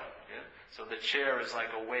it. Yeah? So the chair is like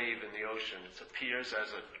a wave in the ocean. It appears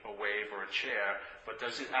as a wave or a chair, but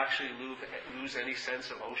does it actually lose any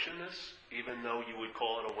sense of oceanness, even though you would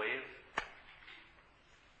call it a wave?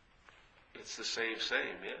 It's the same,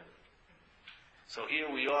 yeah? So here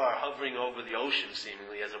we are hovering over the ocean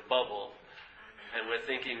seemingly as a bubble, and we're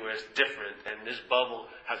thinking we're different, and this bubble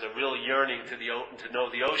has a real yearning to know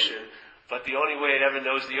the ocean, but the only way it ever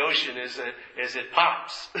knows the ocean is it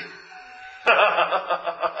pops.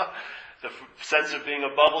 The sense of being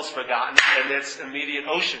a bubble's forgotten, and its immediate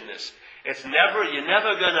oceanness. You're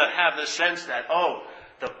never going to have the sense that,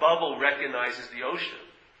 the bubble recognizes the ocean.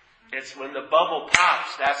 It's when the bubble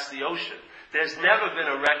pops, that's the ocean. There's never been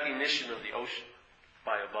a recognition of the ocean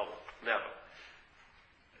by a bubble. Never.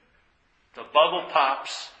 The bubble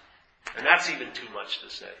pops, and that's even too much to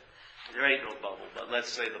say. There ain't no bubble, but let's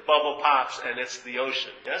say the bubble pops and it's the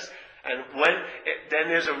ocean, yes? And then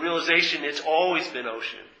there's a realization it's always been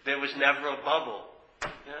ocean. There was never a bubble.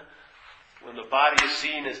 Yeah? When the body is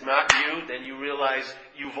seen as not you, then you realize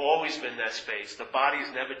you've always been that space. The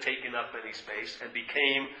body's never taken up any space and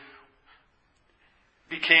became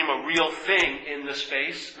a real thing in the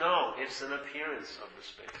space. No, it's an appearance of the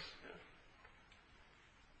space. Yeah.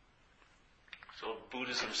 So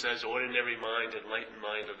Buddhism says ordinary mind, enlightened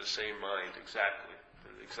mind are the same mind, exactly.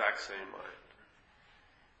 They're the exact same mind.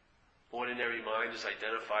 Ordinary mind is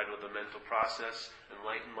identified with a mental process.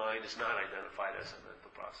 Enlightened mind is not identified as a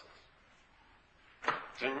mental process.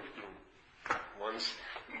 One's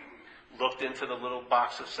looked into the little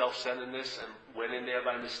box of self-centeredness and went in there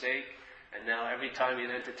by mistake, and now every time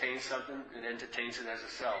it entertains something, it entertains it as a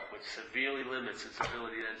self, which severely limits its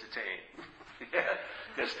ability to entertain.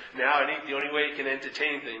 Because now the only way it can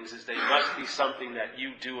entertain things is they must be something that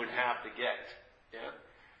you do and have to get. Yeah?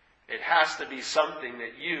 It has to be something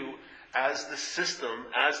that you, as the system,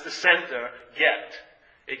 as the center, get.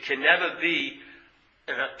 It can never be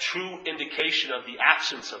a true indication of the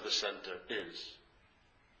absence of the center is.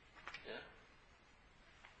 Yeah?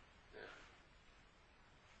 Yeah.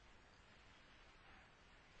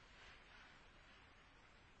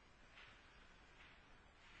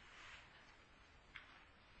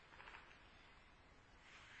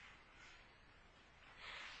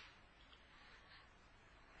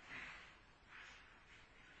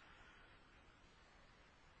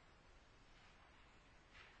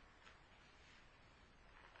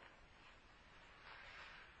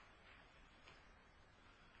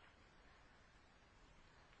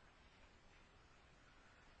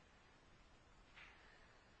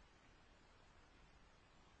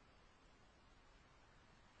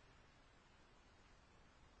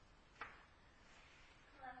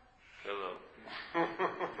 Hello.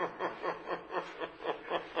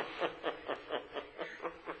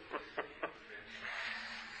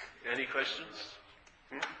 Any questions?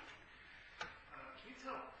 Can you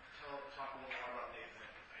talk a little more about the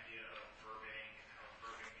idea of verbing and how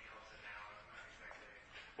verbing becomes a noun? Not exactly.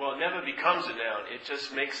 Well, it never becomes a noun. It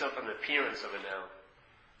just makes up an appearance of a noun.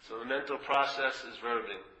 So the mental process is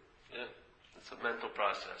verbing. Yeah, it's a mental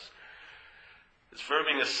process. It's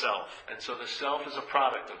verbing a self, and so the self is a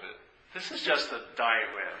product of it. This is just a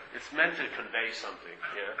diagram. It's meant to convey something.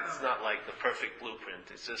 Yeah, it's not like the perfect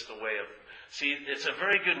blueprint. It's just a way of. See, it's a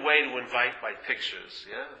very good way to invite by pictures.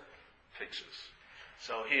 Yeah, pictures.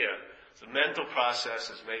 So here, the mental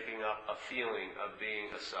process is making up a feeling of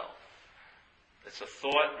being a self. It's a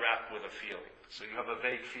thought wrapped with a feeling. So you have a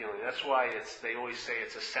vague feeling. That's why they always say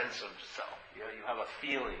it's a sense of self. Yeah, you have a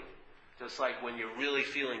feeling. Just like when you're really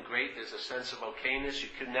feeling great, there's a sense of okayness.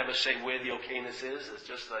 You could never say where the okayness is. It's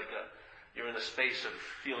just like you're in a space of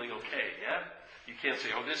feeling okay, yeah? You can't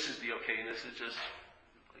say, oh, this is the okayness. It's just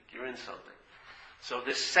like you're in something. So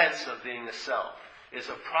this sense of being a self is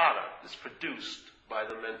a product. It's produced by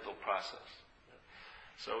the mental process.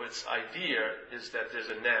 So its idea is that there's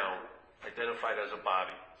a noun identified as a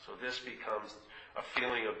body. So this becomes a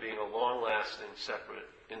feeling of being a long-lasting, separate,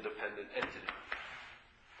 independent entity.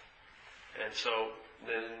 And so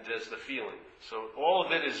then there's the feeling. So all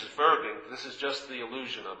of it is verbing. This is just the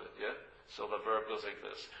illusion of it, yeah? So the verb goes like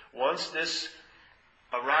this. Once this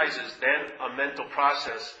arises, then a mental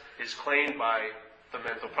process is claimed by the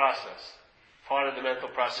mental process. Part of the mental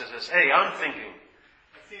process is, hey, I'm thinking.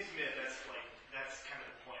 It seems to me that that's kind of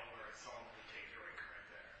the point where someone would take a drink right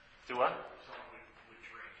there. Do what? Someone would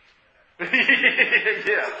drink.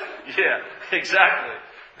 Yeah, exactly.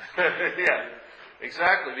 Yeah.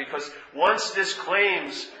 Exactly, because once this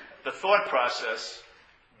claims the thought process,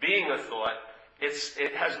 being a thought,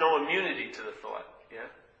 it has no immunity to the thought. Yeah.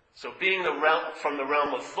 So being from the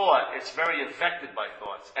realm of thought, it's very infected by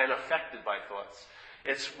thoughts and affected by thoughts.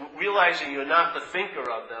 It's realizing you're not the thinker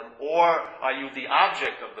of them, or are you the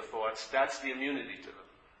object of the thoughts. That's the immunity to them.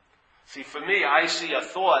 See, for me, I see a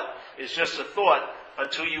thought is just a thought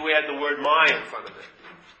until you add the word "my" in front of it.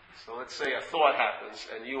 So let's say a thought happens,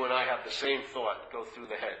 and you and I have the same thought go through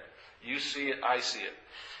the head. You see it, I see it.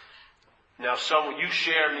 Now, you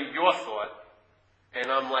share me your thought,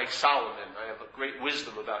 and I'm like Solomon. I have a great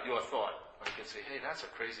wisdom about your thought. I can say, hey, that's a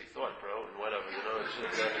crazy thought, bro, and whatever,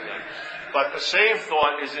 But the same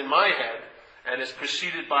thought is in my head, and is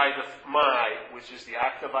preceded by the my, which is the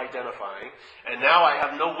act of identifying, and now I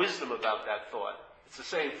have no wisdom about that thought. It's the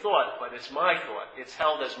same thought, but it's my thought. It's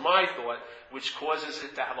held as my thought, which causes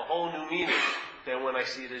it to have a whole new meaning than when I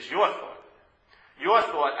see it as your thought. Your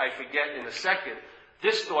thought, I forget in a second.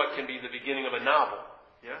 This thought can be the beginning of a novel.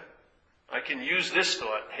 Yeah? I can use this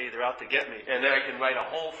thought, hey, they're out to get me, and then I can write a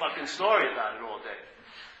whole fucking story about it all day.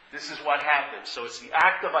 This is what happens. So it's the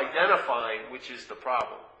act of identifying which is the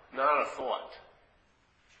problem, not a thought.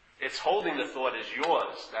 It's holding the thought as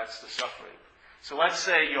yours. That's the suffering. So let's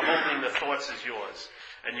say you're holding the thoughts as yours,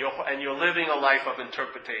 and you're living a life of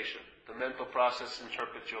interpretation. The mental process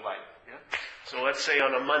interprets your life. Yeah? So let's say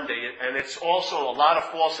on a Monday, and it's also a lot of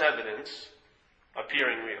false evidence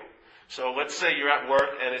appearing real. So let's say you're at work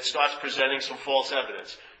and it starts presenting some false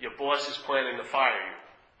evidence. Your boss is planning to fire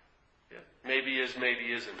you. Yeah? Maybe he is, maybe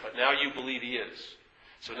he isn't, but now you believe he is.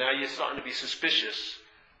 So now you're starting to be suspicious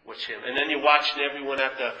with him. And then you're watching everyone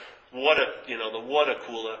at the water, the water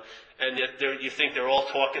cooler, and you think they're all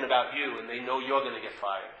talking about you, and they know you're going to get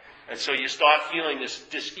fired. And so you start feeling this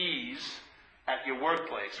dis-ease at your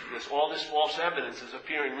workplace because all this false evidence is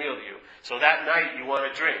appearing real to you. So that night you want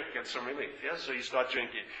to drink, get some relief. Yeah? So you start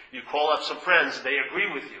drinking. You call up some friends, they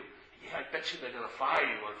agree with you. Yeah, I bet you they're going to fire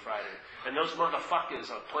you on Friday. And those motherfuckers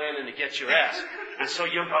are planning to get your ass. And so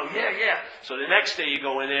you go, yeah. So the next day you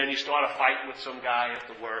go in there and you start a fight with some guy at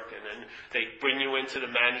the work, and then they bring you into the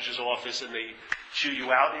manager's office and they chew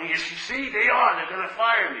you out. And you see, they're going to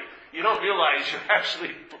fire me. You don't realize you're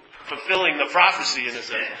actually fulfilling the prophecy in a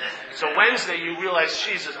sense. So Wednesday you realize,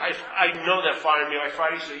 Jesus, I know they're firing me by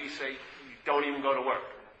Friday, so you say, don't even go to work.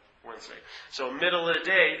 Wednesday. So middle of the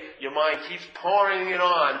day, your mind keeps pouring it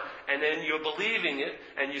on, and then you're believing it,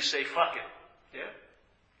 and you say, fuck it.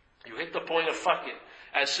 Yeah? You hit the point of fuck it.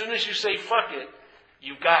 As soon as you say fuck it,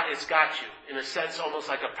 it's got you. In a sense, almost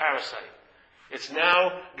like a parasite. It's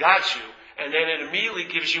now got you, and then it immediately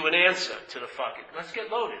gives you an answer to the fuck it. Let's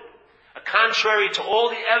get loaded. Contrary to all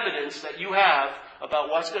the evidence that you have about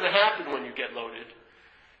what's going to happen when you get loaded,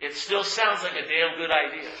 it still sounds like a damn good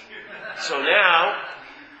idea. So now,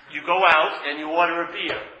 you go out and you order a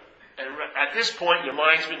beer. And at this point, your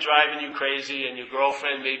mind's been driving you crazy and your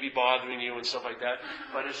girlfriend may be bothering you and stuff like that.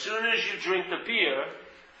 But as soon as you drink the beer,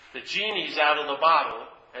 the genie's out of the bottle,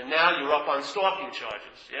 and now you're up on stalking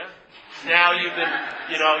charges, yeah? Now you've been,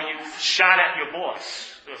 you've shot at your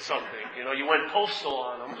boss or something. You went postal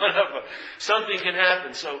on him, whatever. Something can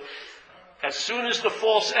happen. So, as soon as the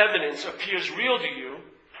false evidence appears real to you,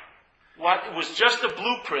 what was just a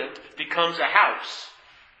blueprint becomes a house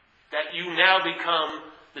that you now become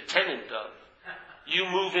the tenant of. You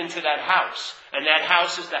move into that house, and that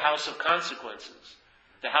house is the house of consequences.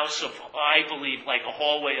 The house of, I believe, like a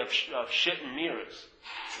hallway of shit and mirrors.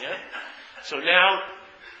 Yeah? So now,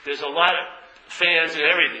 there's a lot of fans and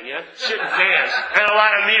everything, yeah? Shit and fans. And a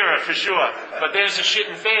lot of mirror, for sure. But there's the shit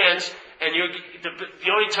and fans, and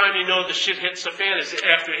the only time you know the shit hits the fan is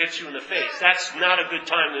after it hits you in the face. That's not a good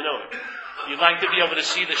time to know it. You'd like to be able to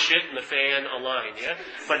see the shit and the fan aligned, yeah?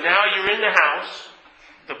 But now you're in the house.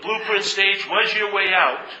 The blueprint stage was your way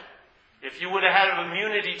out. If you would have had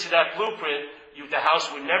immunity to that blueprint, the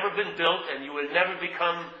house would never have been built, and you would never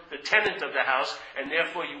become the tenant of the house, and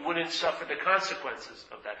therefore you wouldn't suffer the consequences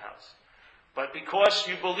of that house. But because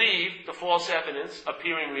you believe the false evidence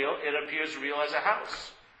appearing real, it appears real as a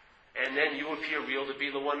house. And then you appear real to be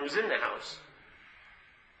the one who's in the house.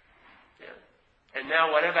 Yeah. And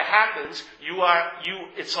now whatever happens,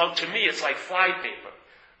 to me, it's like fly paper.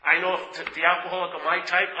 I know if the alcoholic of my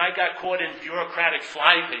type, I got caught in bureaucratic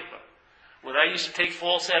fly paper. When I used to take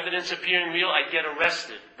false evidence appearing real, I'd get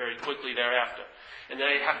arrested very quickly thereafter. And then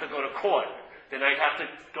I'd have to go to court. Then I'd have to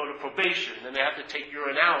go to probation. Then I'd have to take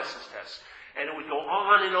urinalysis tests. And it would go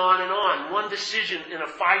on and on and on. One decision in a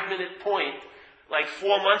 5-minute point, like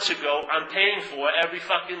 4 months ago, I'm paying for every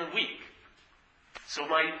fucking week. So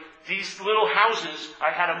these little houses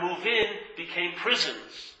I had to move in became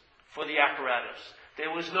prisons for the apparatus. There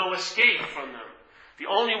was no escape from them. The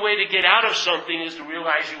only way to get out of something is to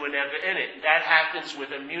realize you were never in it. That happens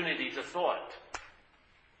with immunity to thought.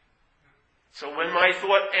 So when my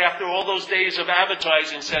thought, after all those days of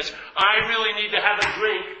advertising, says, I really need to have a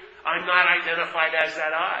drink, I'm not identified as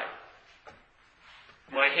that I.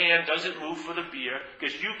 My hand doesn't move for the beer,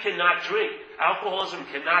 because you cannot drink. Alcoholism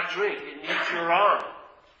cannot drink. It needs your arm.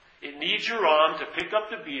 It needs your arm to pick up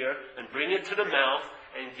the beer and bring it to the mouth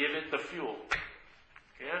and give it the fuel.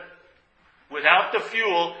 Yeah? Without the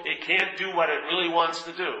fuel, it can't do what it really wants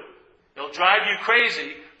to do. It'll drive you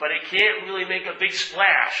crazy, but it can't really make a big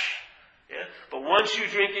splash. Yeah? But once you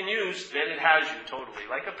drink and use, then it has you totally,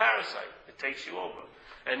 like a parasite. It takes you over.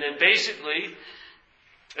 And then basically,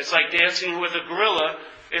 it's like dancing with a gorilla.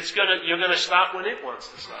 You're gonna stop when it wants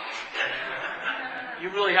to stop. You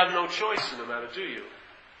really have no choice in the matter, do you?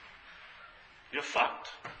 You're fucked.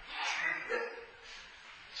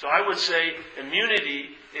 So I would say immunity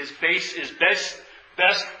is best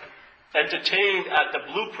entertained at the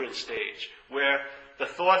blueprint stage, where the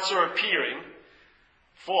thoughts are appearing,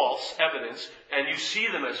 false evidence, and you see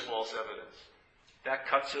them as false evidence. That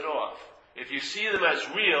cuts it off. If you see them as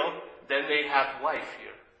real, then they have life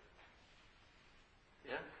here.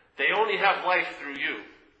 They only have life through you.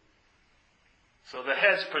 So the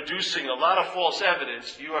head's producing a lot of false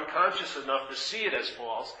evidence. You are conscious enough to see it as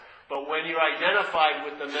false, but when you're identified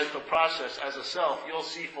with the mental process as a self, you'll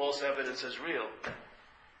see false evidence as real.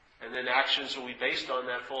 And then actions will be based on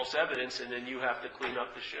that false evidence, and then you have to clean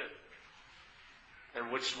up the shit.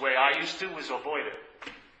 And which way I used to was avoid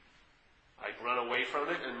it. I'd run away from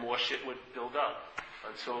it, and more shit would build up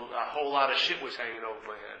until a whole lot of shit was hanging over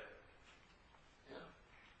my head.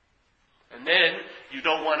 Yeah. And then you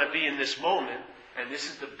don't want to be in this moment, and this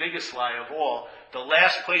is the biggest lie of all. The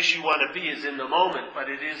last place you want to be is in the moment, but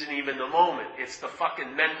it isn't even the moment. It's the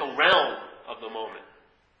fucking mental realm of the moment.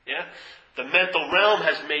 Yeah? The mental realm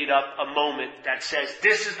has made up a moment that says,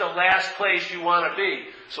 this is the last place you want to be.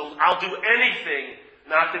 So I'll do anything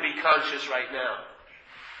not to be conscious right now.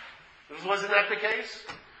 Wasn't that the case?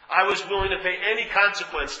 I was willing to pay any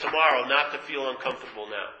consequence tomorrow not to feel uncomfortable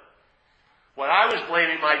now. What I was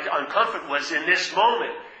blaming my uncomfort was in this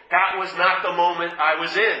moment. That was not the moment I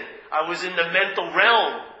was in. I was in the mental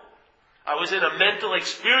realm. I was in a mental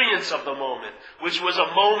experience of the moment, which was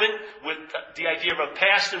a moment with the idea of a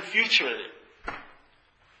past and future in it.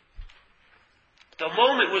 The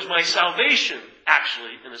moment was my salvation,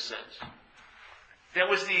 actually, in a sense. That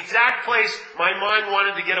was the exact place my mind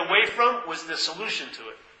wanted to get away from, was the solution to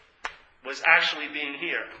it. Was actually being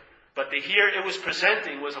here. But the here it was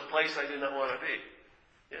presenting was a place I did not want to be.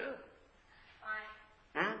 Yeah.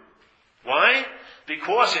 Why? Why?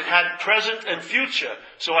 Because it had present and future.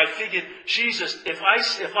 So I figured, Jesus, if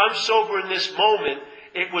I'm sober in this moment,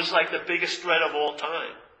 it was like the biggest threat of all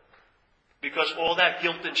time. Because all that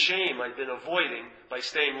guilt and shame I'd been avoiding by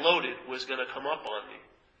staying loaded was going to come up on me.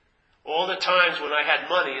 All the times when I had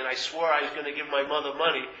money and I swore I was going to give my mother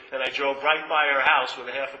money and I drove right by her house with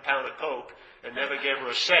a half a pound of coke and never gave her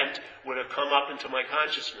a cent would have come up into my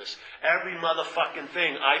consciousness. Every motherfucking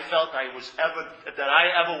thing I felt that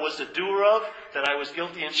I ever was the doer of, that I was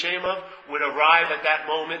guilty and shame of, would arrive at that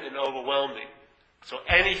moment and overwhelm me. So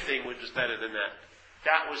anything was better than that.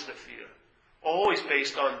 That was the fear. Always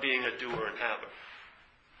based on being a doer and haver.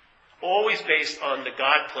 Always based on the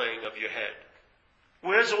God playing of your head.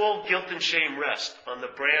 Where's all guilt and shame rest? On the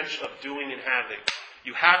branch of doing and having.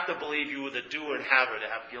 You have to believe you were the doer and haver to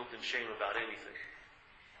have guilt and shame about anything.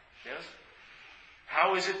 Yes?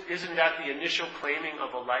 How is it? Isn't that the initial claiming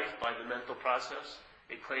of a life by the mental process?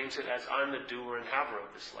 It claims it as I'm the doer and haver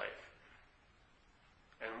of this life.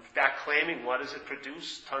 And that claiming, what does it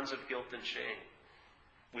produce? Tons of guilt and shame,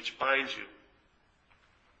 which binds you.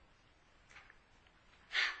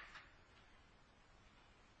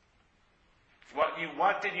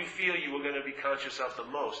 What did you feel you were going to be conscious of the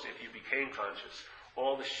most if you became conscious?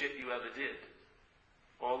 All the shit you ever did.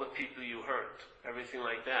 All the people you hurt. Everything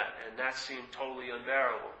like that. And that seemed totally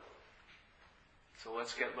unbearable. So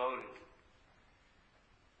let's get loaded.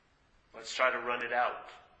 Let's try to run it out.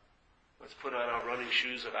 Let's put on our running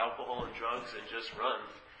shoes of alcohol and drugs and just run.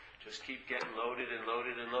 Just keep getting loaded and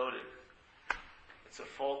loaded and loaded. It's a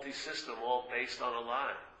faulty system all based on a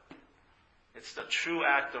lie. It's the true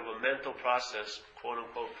act of a mental process, quote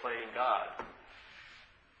unquote, playing God.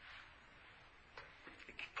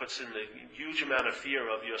 It puts in the huge amount of fear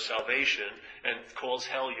of your salvation and calls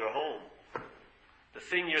hell your home. The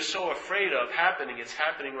thing you're so afraid of happening, it's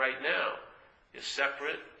happening right now. You're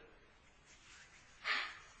separate.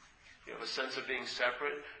 You have a sense of being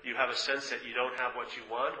separate. You have a sense that you don't have what you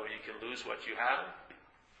want or you can lose what you have.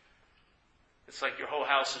 It's like your whole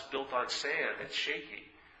house is built on sand. It's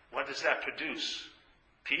shaky. What does that produce?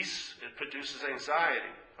 Peace? It produces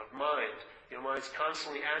anxiety of mind. Your mind's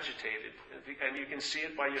constantly agitated, and you can see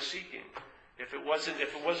it by your seeking. If it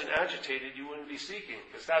wasn't agitated, you wouldn't be seeking,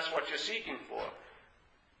 because that's what you're seeking for,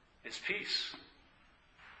 is peace.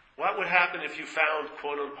 What would happen if you found,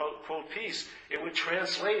 quote unquote, peace? It would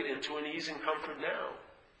translate into an ease and comfort now.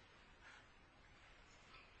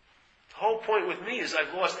 The whole point with me is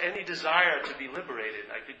I've lost any desire to be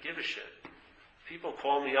liberated. I could give a shit. People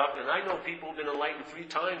call me up, and I know people who've been enlightened 3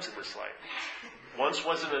 times in this life. Once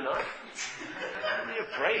wasn't enough. Give me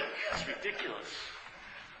a break. It's ridiculous.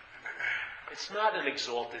 It's not an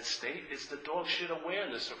exalted state. It's the dog shit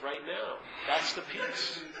awareness of right now. That's the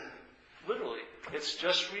peace. Literally. It's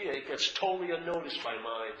just real. It gets totally unnoticed by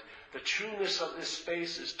mind. The trueness of this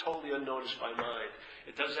space is totally unnoticed by mind.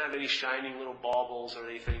 It doesn't have any shining little baubles or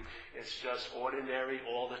anything. It's just ordinary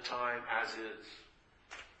all the time as is.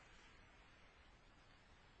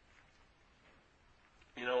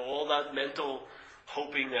 You know, all that mental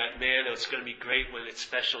hoping that, man, it's going to be great when it's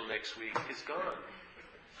special next week is gone.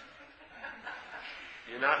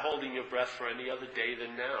 You're not holding your breath for any other day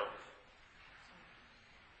than now.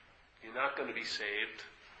 You're not going to be saved.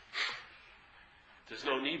 There's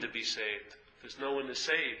no need to be saved. There's no one to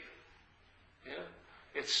save. Yeah?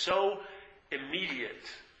 It's so immediate.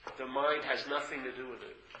 The mind has nothing to do with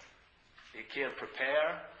it. It can't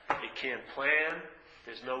prepare. It can't plan.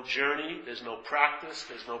 There's no journey. There's no practice.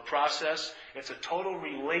 There's no process. It's a total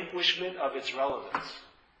relinquishment of its relevance.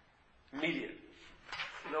 Immediate.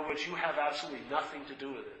 In other words, you have absolutely nothing to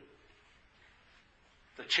do with it.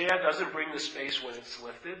 The chair doesn't bring the space when it's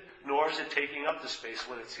lifted, nor is it taking up the space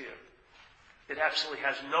when it's here. It absolutely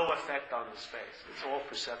has no effect on the space. It's all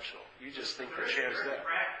perceptual. You just think the chair's there.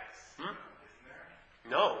 Practice.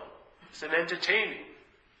 No. It's an entertaining.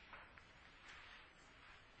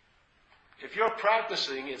 If you're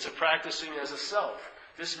practicing, it's a practicing as a self.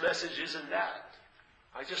 This message isn't that.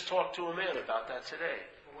 I just talked to a man about that today.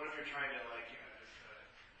 Well, what if you're trying to, like,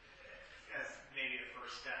 as maybe the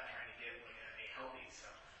first step, trying to get like a healthy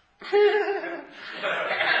self?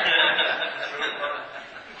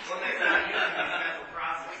 Well, they're not using these mental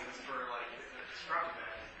processes for like the destructive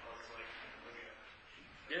end, as opposed to like looking at.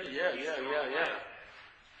 Yeah.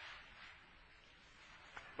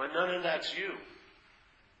 But none of that's you.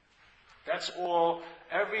 That's all.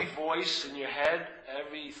 Every voice in your head,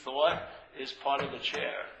 every thought is part of the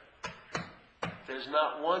chair. There's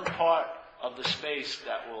not one part of the space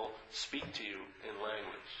that will speak to you in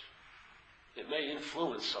language. It may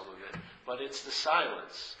influence some of it, but it's the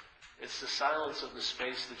silence. It's the silence of the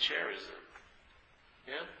space the chair is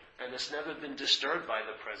in. Yeah? And it's never been disturbed by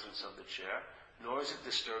the presence of the chair, nor is it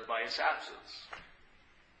disturbed by its absence.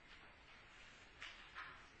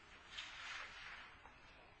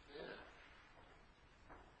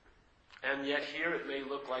 And yet here it may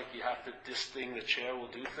look like you have to, this thing, the chair will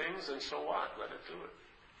do things, and so what? Let it do it.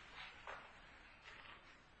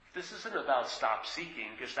 This isn't about stop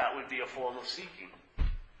seeking, because that would be a form of seeking.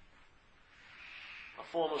 A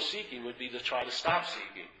form of seeking would be to try to stop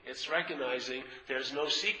seeking. It's recognizing there's no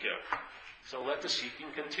seeker. So let the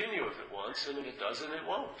seeking continue if it wants, and if it doesn't, it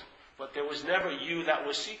won't. But there was never you that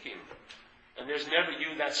was seeking. And there's never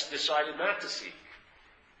you that's decided not to seek.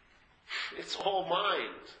 It's all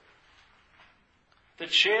mind. The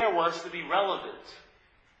chair wants to be relevant.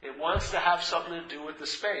 It wants to have something to do with the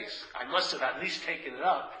space. I must have at least taken it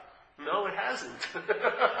up. No, it hasn't.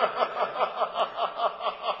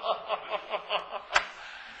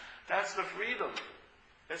 That's the freedom.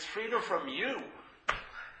 It's freedom from you.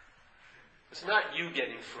 It's not you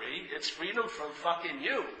getting free. It's freedom from fucking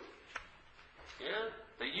you. Yeah?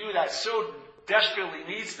 The you that so desperately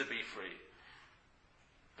needs to be free.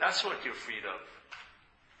 That's what you're freed of.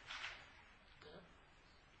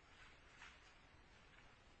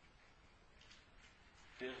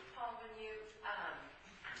 Paul, when you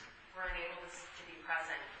were unable to be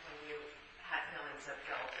present, when you had feelings of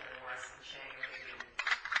guilt and remorse and shame, or you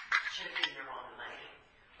should have given your mom the money,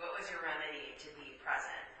 what was your remedy to be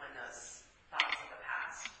present when those thoughts of the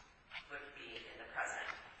past would be in the present?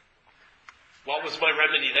 What was my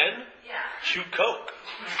remedy then? Yeah. Shoot coke.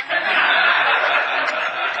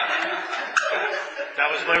 That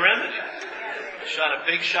was my remedy. I shot a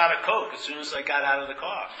big shot of coke as soon as I got out of the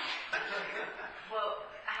car. Well,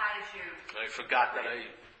 how did you... I forgot that I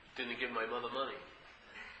didn't give my mother money.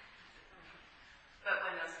 But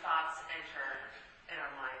when those thoughts enter in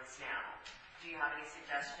our minds now, do you have any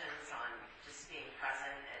suggestions on just being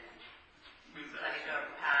present and letting go of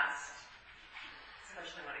the past?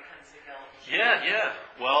 Especially when it comes to guilt. Yeah.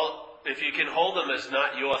 Well, if you can hold them as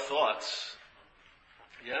not your thoughts,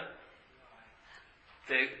 yeah?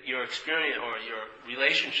 Your experience or your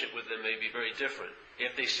relationship with them may be very different.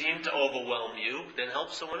 If they seem to overwhelm you, then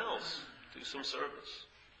help someone else. Do some service.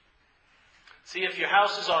 See, if your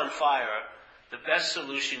house is on fire, the best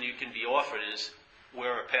solution you can be offered is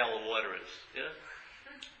where a pail of water is. Yeah?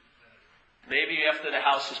 Maybe after the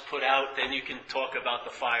house is put out, then you can talk about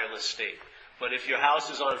the fireless state. But if your house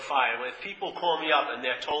is on fire, if people call me up and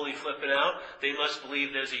they're totally flipping out, they must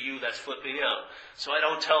believe there's a you that's flipping out. So I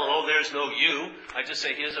don't tell them, oh, there's no you. I just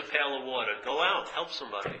say, here's a pail of water. Go out. Help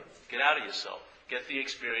somebody. Get out of yourself. Get the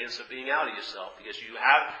experience of being out of yourself. Because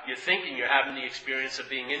you're thinking you're having the experience of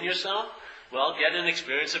being in yourself. Well, get an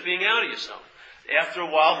experience of being out of yourself. After a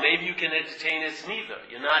while, maybe you can entertain it's neither.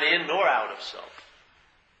 You're not in nor out of self.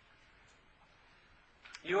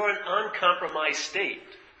 You're an uncompromised state.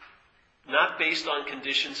 Not based on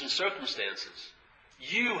conditions and circumstances.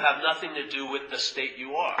 You have nothing to do with the state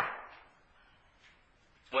you are.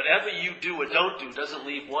 Whatever you do or don't do doesn't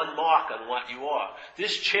leave one mark on what you are.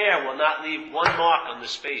 This chair will not leave one mark on the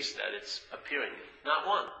space that it's appearing in. Not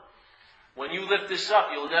one. When you lift this up,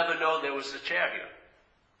 you'll never know there was a chair here.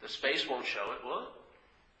 The space won't show it, will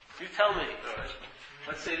it? You tell me. All right.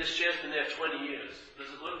 Let's say this chair's been there 20 years. Does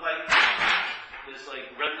it look like there's like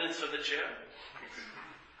remnants of the chair.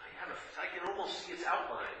 I can almost see its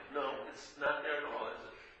outline. No, it's not there at all, is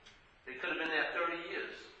it? They could have been there 30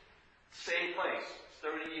 years. Same place,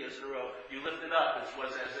 30 years in a row. You lift it up, it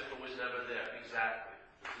was as if it was never there. Exactly.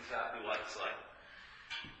 That's exactly what it's like.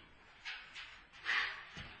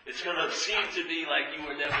 It's going to seem to be like you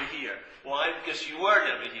were never here. Why? Because you were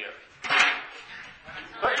never here.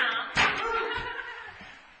 Right?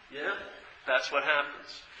 Yeah? That's what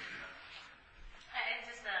happens.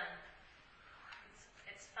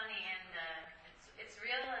 It's funny and it's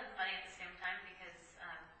real and funny at the same time because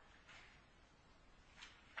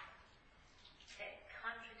it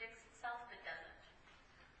contradicts itself but doesn't.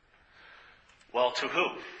 Well, to who?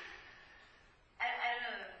 I don't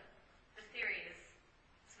know. The theories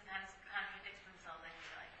sometimes contradict themselves. I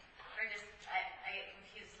feel like, or just I get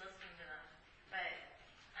confused listening to them. But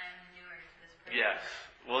I'm newer to this program. Yes.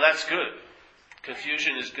 Well, that's good.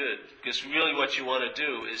 Confusion is good. Because really what you want to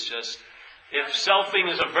do is just, if selfing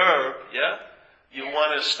is a verb, you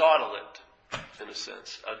want to startle it, in a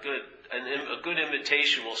sense. A good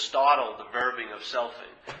imitation will startle the verbing of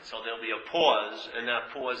selfing. So there'll be a pause, and that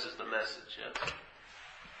pause is the message, yes?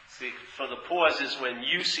 See, for the pause is when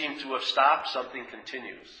you seem to have stopped, something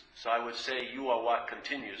continues. So I would say you are what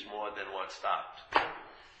continues more than what stopped.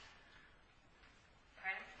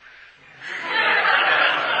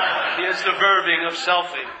 Here's the verbing of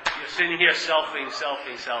selfing. You're sitting here selfing,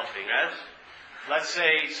 right? Let's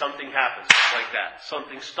say something happens like that.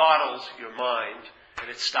 Something startles your mind and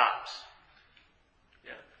it stops.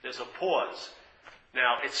 Yeah. There's a pause.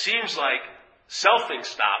 Now, it seems like selfing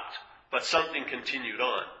stopped, but something continued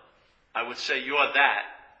on. I would say you're that,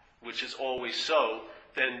 which is always so,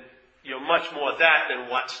 then you're much more that than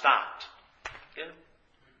what stopped. Yeah?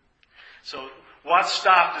 So, what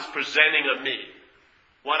stopped is presenting a me.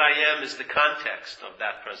 What I am is the context of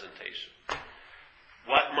that presentation.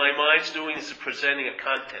 What my mind's doing is presenting a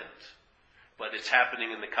content, but it's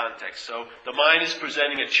happening in the context. So the mind is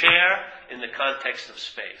presenting a chair in the context of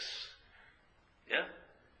space. Yeah?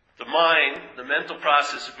 The mind, the mental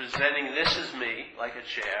process is presenting this is me, like a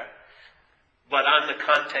chair, but on the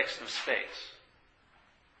context of space.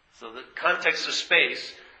 So the context of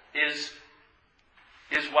space is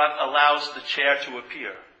what allows the chair to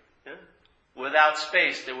appear. Yeah? Without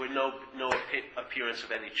space, there would no appearance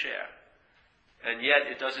of any chair. And yet,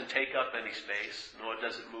 it doesn't take up any space, nor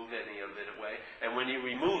does it move any of it away. And when you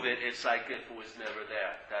remove it, it's like if it was never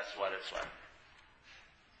there. That's what it's like.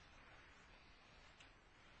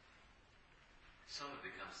 Some of it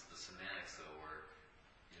becomes the semantics, though, where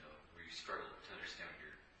you struggle to understand what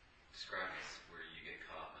you're describing, is where you get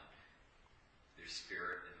caught in. There's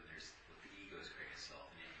spirit, and then there's what the ego is creating itself.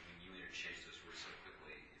 And when you interchange those words so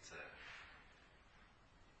quickly, it's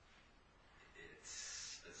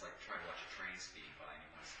like trying to watch a train speed by, and you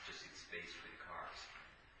want to just see the space between the cars.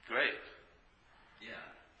 Great. Yeah,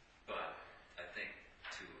 but I think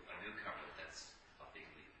to a newcomer, that's a big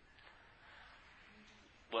leap.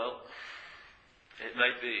 Well, it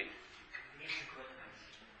might be. We need some clip notes.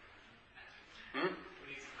 Hmm?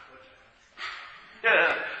 We need some clip notes.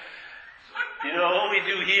 Yeah. You know, all we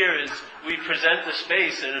do here is we present the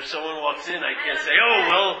space, and if someone walks in, I can't say, "Oh,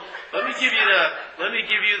 well, let me give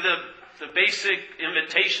you the basic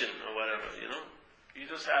invitation or whatever." You know, you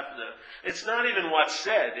just have to. It's not even what's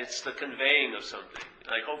said; it's the conveying of something.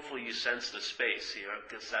 Like, hopefully, you sense the space here,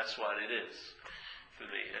 because that's what it is for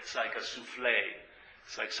me. It's like a souffle.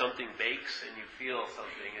 It's like something bakes and you feel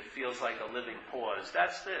something. It feels like a living pause.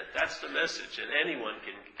 That's it. That's the message, and anyone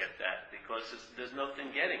can get that because there's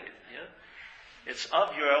nothing getting it. Yeah. It's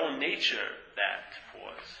of your own nature, that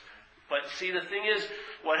pause. But see, the thing is,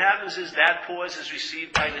 what happens is that pause is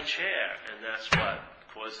received by the chair, and that's what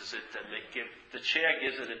causes it to the chair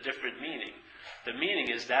gives it a different meaning. The meaning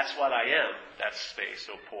is that's what I am, that's space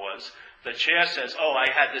or pause. The chair says, oh, I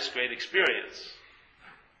had this great experience.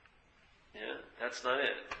 Yeah, that's not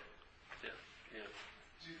it. Yeah.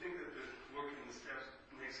 Do you think that the working in the steps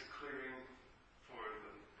makes it clearing for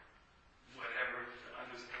the whatever to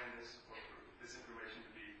understand this or for this information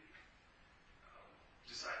to be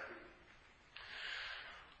deciphered?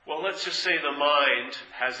 Well, let's just say the mind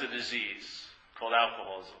has a disease called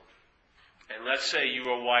alcoholism. And let's say you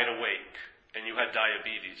were wide awake and you had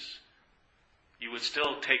diabetes. You would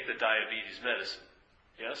still take the diabetes medicine.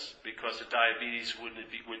 Yes? Because the diabetes would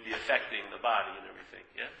be affecting the body and everything.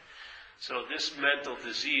 Yeah? So this mental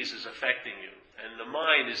disease is affecting you. And the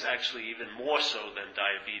mind is actually even more so than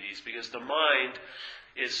diabetes, because the mind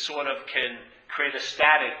is can create a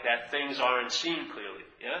static that things aren't seen clearly.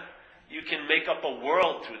 Yeah? You can make up a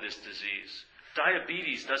world through this disease.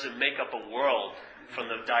 Diabetes doesn't make up a world from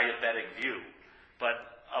the diabetic view. But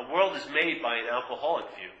a world is made by an alcoholic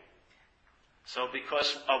view. So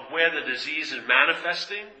because of where the disease is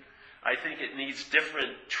manifesting, I think it needs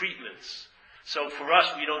different treatments. So for us,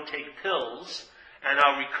 we don't take pills, and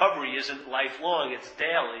our recovery isn't lifelong, it's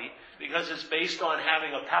daily, because it's based on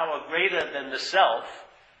having a power greater than the self,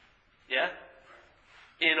 yeah,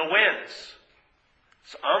 in awareness.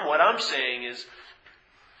 So what I'm saying is,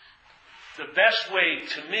 the best way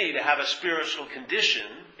to me to have a spiritual condition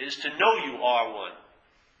is to know you are one.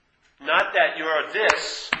 Not that you're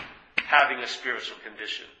this having a spiritual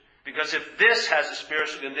condition. Because if this has a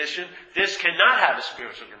spiritual condition, this cannot have a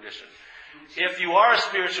spiritual condition. If you are a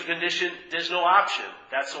spiritual condition, there's no option.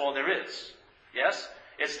 That's all there is. Yes?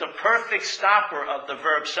 It's the perfect stopper of the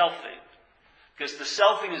verb selfing. Because the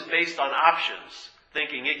selfing is based on options,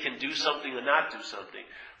 thinking it can do something or not do something.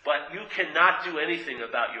 But you cannot do anything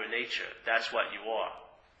about your nature. That's what you are.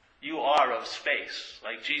 You are of space.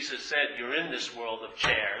 Like Jesus said, you're in this world of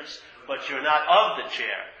chairs, but you're not of the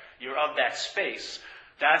chair. You're of that space.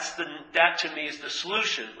 That to me is the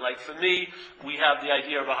solution. Like for me, we have the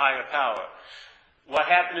idea of a higher power. What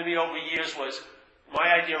happened to me over years was, my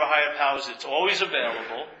idea of a higher power is it's always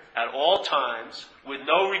available at all times with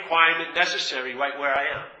no requirement necessary right where I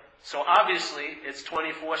am. So obviously, it's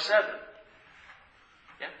 24/7.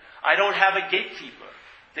 Yeah? I don't have a gatekeeper.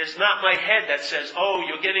 There's not my head that says, oh,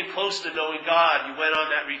 you're getting close to knowing God. You went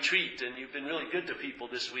on that retreat and you've been really good to people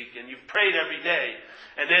this week and you've prayed every day.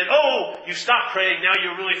 And then, oh, you stopped praying. Now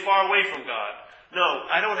you're really far away from God. No,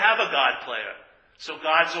 I don't have a God player. So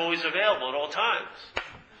God's always available at all times.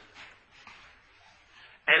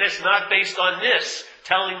 And it's not based on this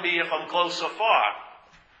telling me if I'm close or far.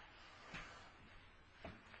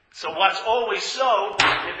 So what's always so,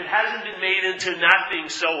 if it hasn't been made into not being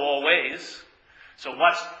so always, so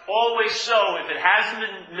what's always so, if it hasn't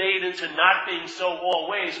been made into not being so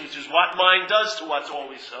always, which is what mind does to what's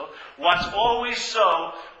always so, what's always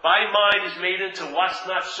so, by mind is made into what's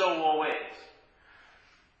not so always.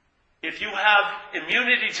 If you have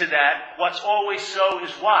immunity to that, what's always so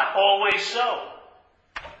is what? Always so.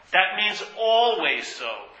 That means always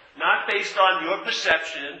so. Not based on your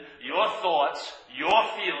perception, your thoughts, your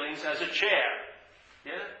feelings as a chair.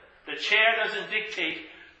 Yeah? The chair doesn't dictate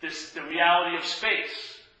the reality of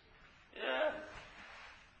space. Yeah.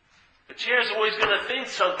 The chair's always going to think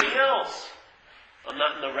something else. I'm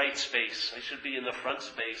not in the right space. I should be in the front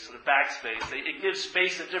space or the back space. It gives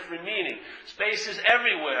space a different meaning. Space is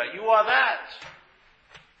everywhere. You are that.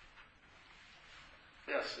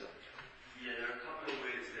 Yes, sir. Yeah, there are a couple of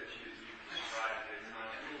ways that you describe it. It's not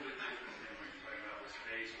a little bit different than when you're talking about with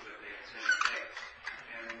space, but they have the same effect.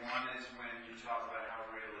 And one is when you talk about how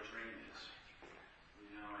real a dream is.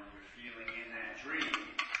 You know, and you're feeling in that dream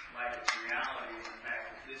like it's reality, when in fact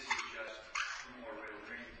that this is just a more real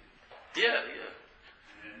dream. Yeah, yeah.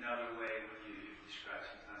 And another way when you describe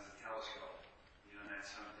sometimes the telescope, you know, that's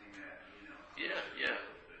something that, you know. Yeah, yeah.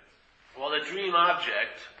 Well, the dream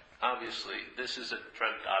object, obviously, this is a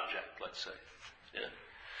dreamt object, let's say. Yeah.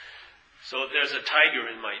 So if there's a tiger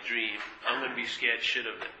in my dream, I'm going to be scared shit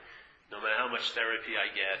of it. No matter how much therapy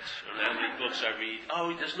I get, no matter how many books I read.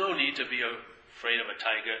 Oh, there's no need to be afraid of a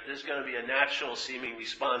tiger. There's going to be a natural seeming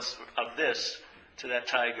response of this to that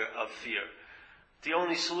tiger of fear. The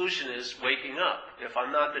only solution is waking up. If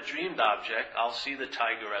I'm not the dreamed object, I'll see the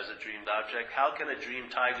tiger as a dreamed object. How can a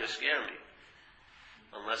dreamed tiger scare me?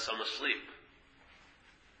 Unless I'm asleep.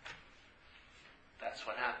 That's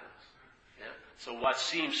what happens. Yeah? So what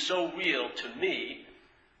seems so real to me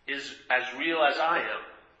is as real as I am.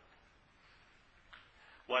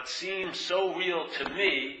 What seems so real to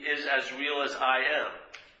me is as real as I am.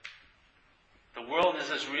 The world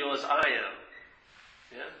is as real as I am.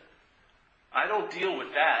 Yeah? I don't deal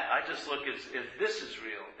with that. I just look at if this is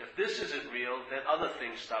real. If this isn't real, then other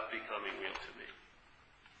things stop becoming real to me.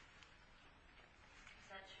 Is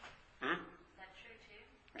that true? Is that true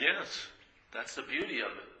too? Yes. That's the beauty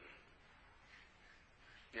of it.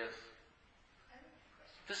 Yes.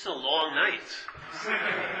 This is a long night.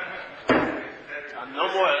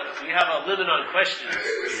 No more. We have a limit on questions. All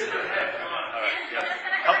right. Yes.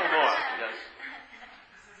 A couple more. Yes.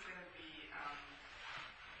 This is going to be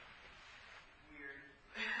weird.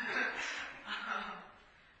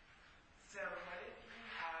 So what if you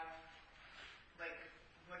have, like,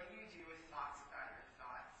 what do you do with thoughts about your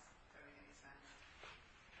thoughts? Does that make any sense?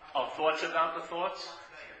 Oh, thoughts about the thoughts? Thoughts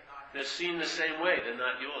about your thoughts. They're seen the same way. They're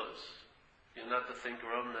not yours. You're not the thinker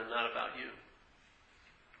of them. They're not about you.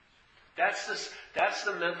 That's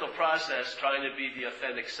the mental process trying to be the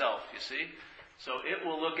authentic self, you see? So it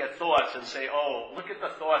will look at thoughts and say, oh, look at the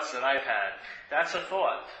thoughts that I've had. That's a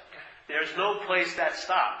thought. There's no place that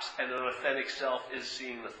stops, and an authentic self is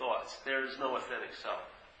seeing the thoughts. There is no authentic self.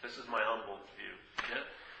 This is my humble view. Yeah?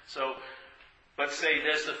 So, let's say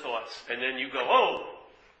there's the thoughts, and then you go, oh,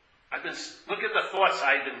 look at the thoughts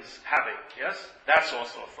I've been having. Yes? That's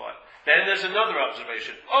also a thought. Then there's another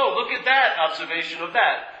observation. Oh, look at that observation of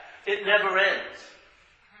that. It never ends.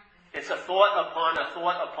 It's a thought upon a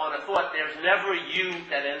thought upon a thought. There's never a you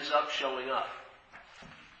that ends up showing up.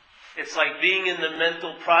 It's like being in the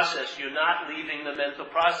mental process. You're not leaving the mental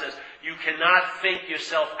process. You cannot think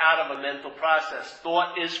yourself out of a mental process.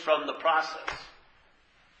 Thought is from the process.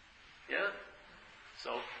 Yeah?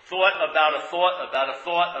 So, thought about a thought, about a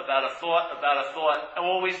thought, about a thought, about a thought.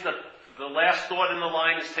 Always the last thought in the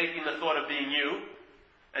line is taking the thought of being you.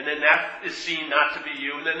 And then that is seen not to be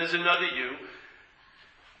you. And then there's another you.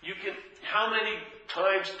 How many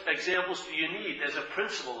examples do you need? There's a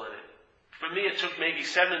principle in it. For me, it took maybe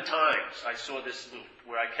 7 times I saw this loop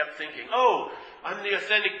where I kept thinking, oh, I'm the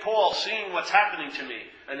authentic Paul, seeing what's happening to me.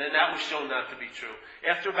 And then that was shown not to be true.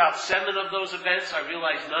 After about 7 of those events, I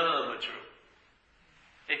realized none of them are true.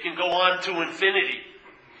 It can go on to infinity,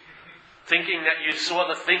 thinking that you saw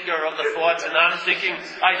the thinker of the thoughts, and I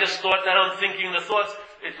just thought that I'm thinking the thoughts.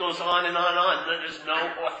 It goes on and on and on. There's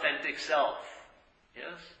no authentic self.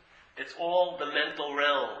 Yes? It's all the mental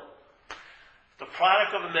realm. The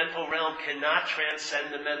product of a mental realm cannot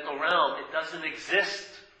transcend the mental realm. It doesn't exist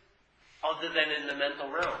other than in the mental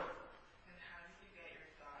realm. And how do you get your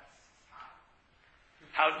thoughts to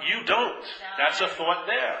stop? You don't. That's a thought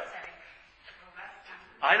there.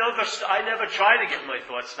 I never try to get my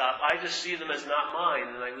thoughts stopped. I just see them as not mine,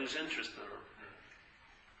 and I lose interest in them.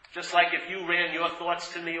 Just like if you ran your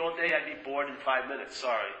thoughts to me all day, I'd be bored in 5 minutes.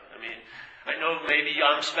 Sorry. I know maybe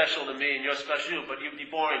I'm special to me and you're special to you, but you'd be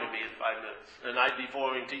boring to me in 5 minutes. And I'd be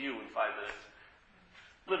boring to you in 5 minutes.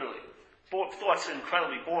 Literally. Thoughts are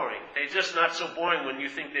incredibly boring. They're just not so boring when you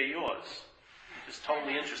think they're yours. You're just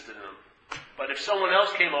totally interested in them. But if someone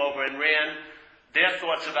else came over and ran their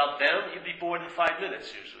thoughts about them, you'd be bored in 5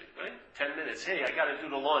 minutes usually, right? 10 minutes. Hey, I gotta do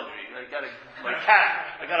the laundry. My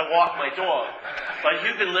cat. I gotta walk my dog. But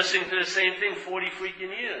you've been listening to the same thing 40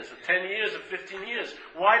 freaking years, or 10 years, or 15 years.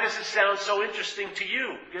 Why does it sound so interesting to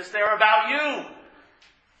you? Because they're about you.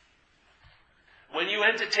 When you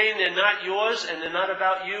entertain they're not yours and they're not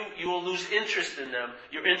about you, you will lose interest in them.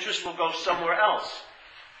 Your interest will go somewhere else.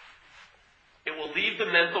 It will leave the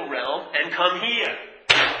mental realm and come here.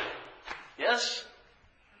 Yes?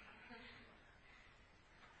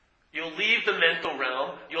 You'll leave the mental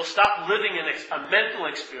realm. You'll stop living in a mental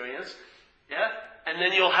experience. Yeah? And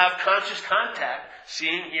then you'll have conscious contact,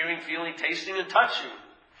 seeing, hearing, feeling, tasting, and touching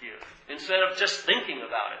here, instead of just thinking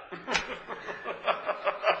about it.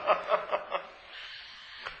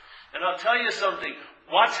 And I'll tell you something.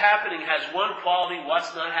 What's happening has one quality.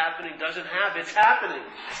 What's not happening doesn't have. It's happening.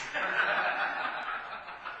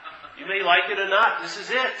 You may like it or not. This is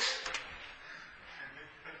it.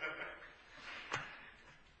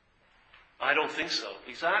 I don't think so.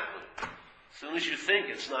 Exactly. As soon as you think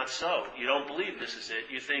it's not so, you don't believe this is it,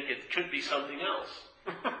 you think it could be something else.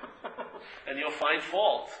 And you'll find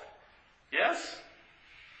fault. Yes?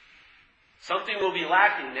 Something will be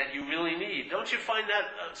lacking that you really need. Don't you find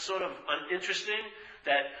that sort of interesting?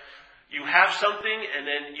 That you have something and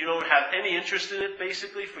then you don't have any interest in it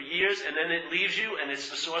basically for years, and then it leaves you and it's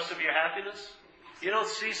the source of your happiness? You don't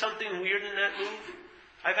see something weird in that move?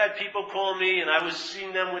 I've had people call me and I was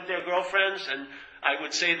seeing them with their girlfriends, and I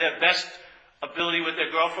would say their best ability with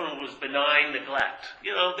their girlfriend was benign neglect.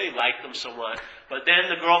 They liked them so much. But then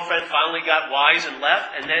the girlfriend finally got wise and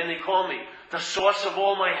left, and then they call me. The source of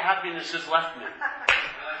all my happiness has left me.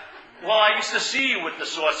 Well, I used to see you with the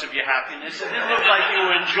source of your happiness. It didn't look like you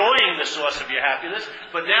were enjoying the source of your happiness,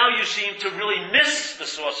 but now you seem to really miss the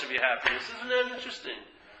source of your happiness. Isn't that interesting?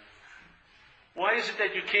 Why is it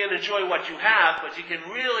that you can't enjoy what you have, but you can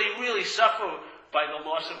really, really suffer by the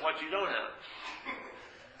loss of what you don't have?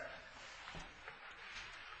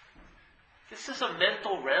 This is a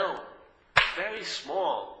mental realm. Very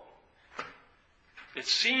small. It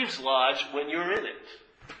seems large when you're in it.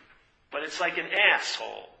 But it's like an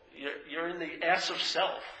asshole. You're in the ass of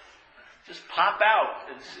self. Just pop out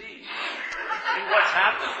and see. See what's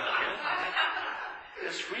happening.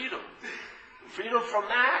 There's freedom. Freedom from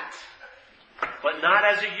that. But not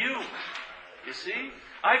as a you. You see?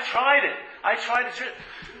 I tried it.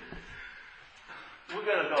 We're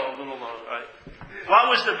going to go a little longer, right? What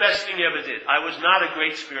was the best thing you ever did? I was not a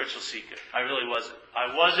great spiritual seeker. I really wasn't.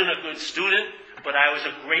 I wasn't a good student, but I was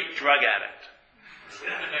a great drug addict.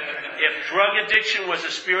 If drug addiction was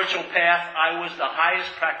a spiritual path, I was the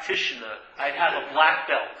highest practitioner. I'd have a black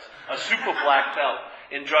belt, a super black belt.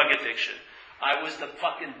 in drug addiction. I was the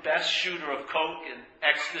fucking best shooter of coke and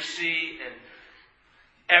ecstasy and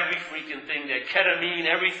every freaking thing there. Ketamine,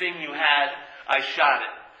 everything you had, I shot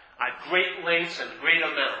it. At great lengths and great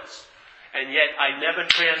amounts. And yet I never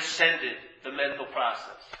transcended the mental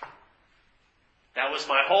process. That was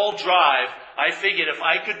my whole drive. I figured if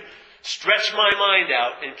I could stretch my mind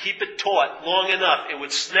out and keep it taut long enough, it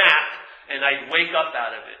would snap and I'd wake up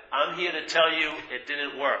out of it. I'm here to tell you it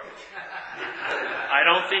didn't work. I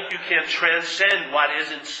don't think you can transcend what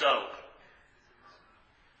isn't so.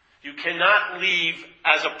 You cannot leave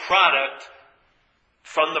as a product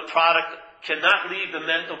from the product, cannot leave the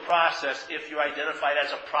mental process if you're identified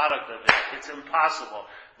as a product of it. It's impossible.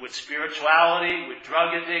 With spirituality, with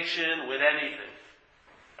drug addiction, with anything.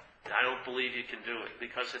 I don't believe you can do it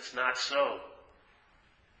because it's not so.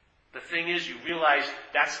 The thing is, you realize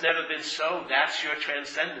that's never been so. That's your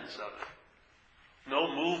transcendence of it.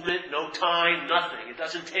 No movement, no time, nothing. It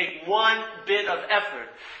doesn't take one bit of effort.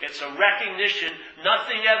 It's a recognition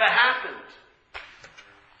nothing ever happened.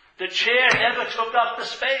 The chair never took up the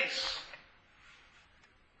space.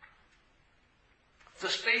 The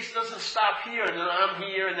space doesn't stop here, and then I'm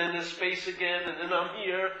here, and then there's space again, and then I'm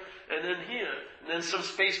here, and then here. And then some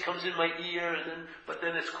space comes in my ear, but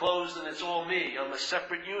then it's closed and it's all me. I'm a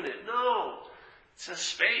separate unit. No. It's a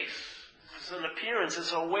space. It's an appearance.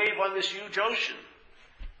 It's a wave on this huge ocean.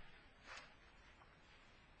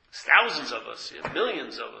 There's thousands of us,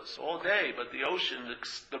 millions of us all day, but the ocean,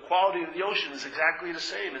 the quality of the ocean is exactly the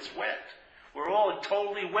same. It's wet. We're all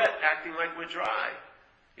totally wet, acting like we're dry.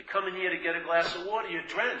 You come in here to get a glass of water, you're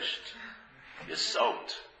drenched. You're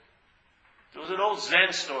soaked. There was an old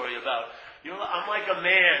Zen story about, I'm like a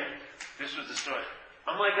man, this was the story,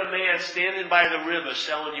 I'm like a man standing by the river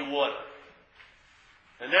selling you water.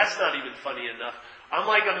 And that's not even funny enough. I'm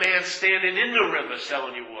like a man standing in the river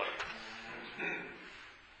selling you water.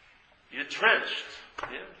 You're drenched.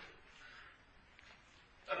 Yeah.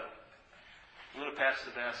 I'm going to pass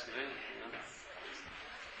the basket in.